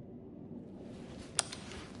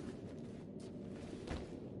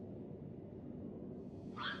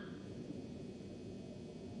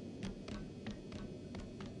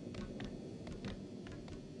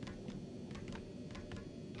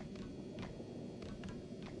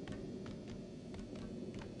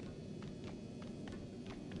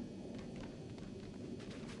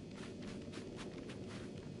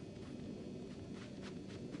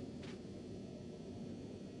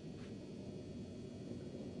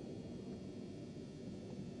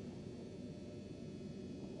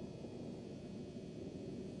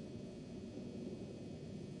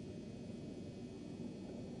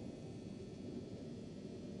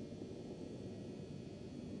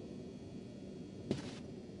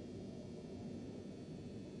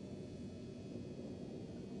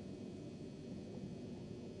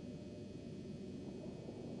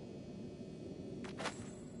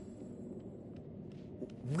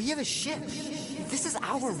 We have a ship. This is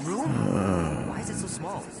our room. Why is it so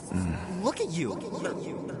small? Look at you.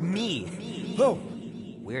 Me. Oh.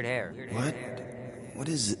 Weird hair. What? What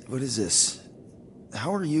is this?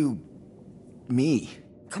 How are you... me?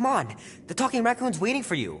 Come on. The talking raccoon's waiting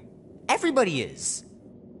for you. Everybody is.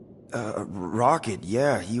 Rocket,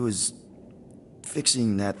 yeah, he was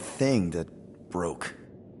fixing that thing that broke.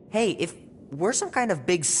 Hey, if we're some kind of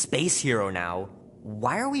big space hero now,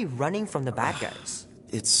 why are we running from the bad guys?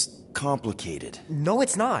 It's complicated. No,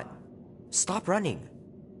 it's not. Stop running.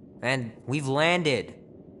 And we've landed.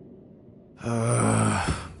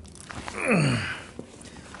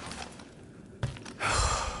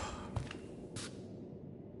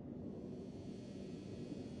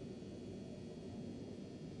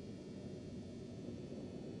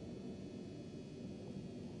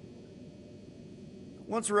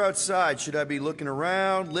 Once we're outside, should I be looking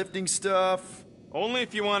around, lifting stuff? Only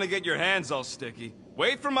if you want to get your hands all sticky.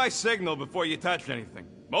 Wait for my signal before you touch anything.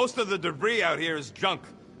 Most of the debris out here is junk,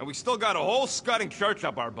 and we still got a whole scudding church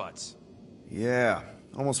up our butts. Yeah,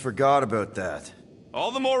 almost forgot about that.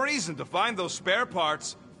 All the more reason to find those spare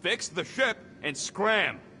parts, fix the ship, and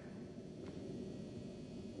scram.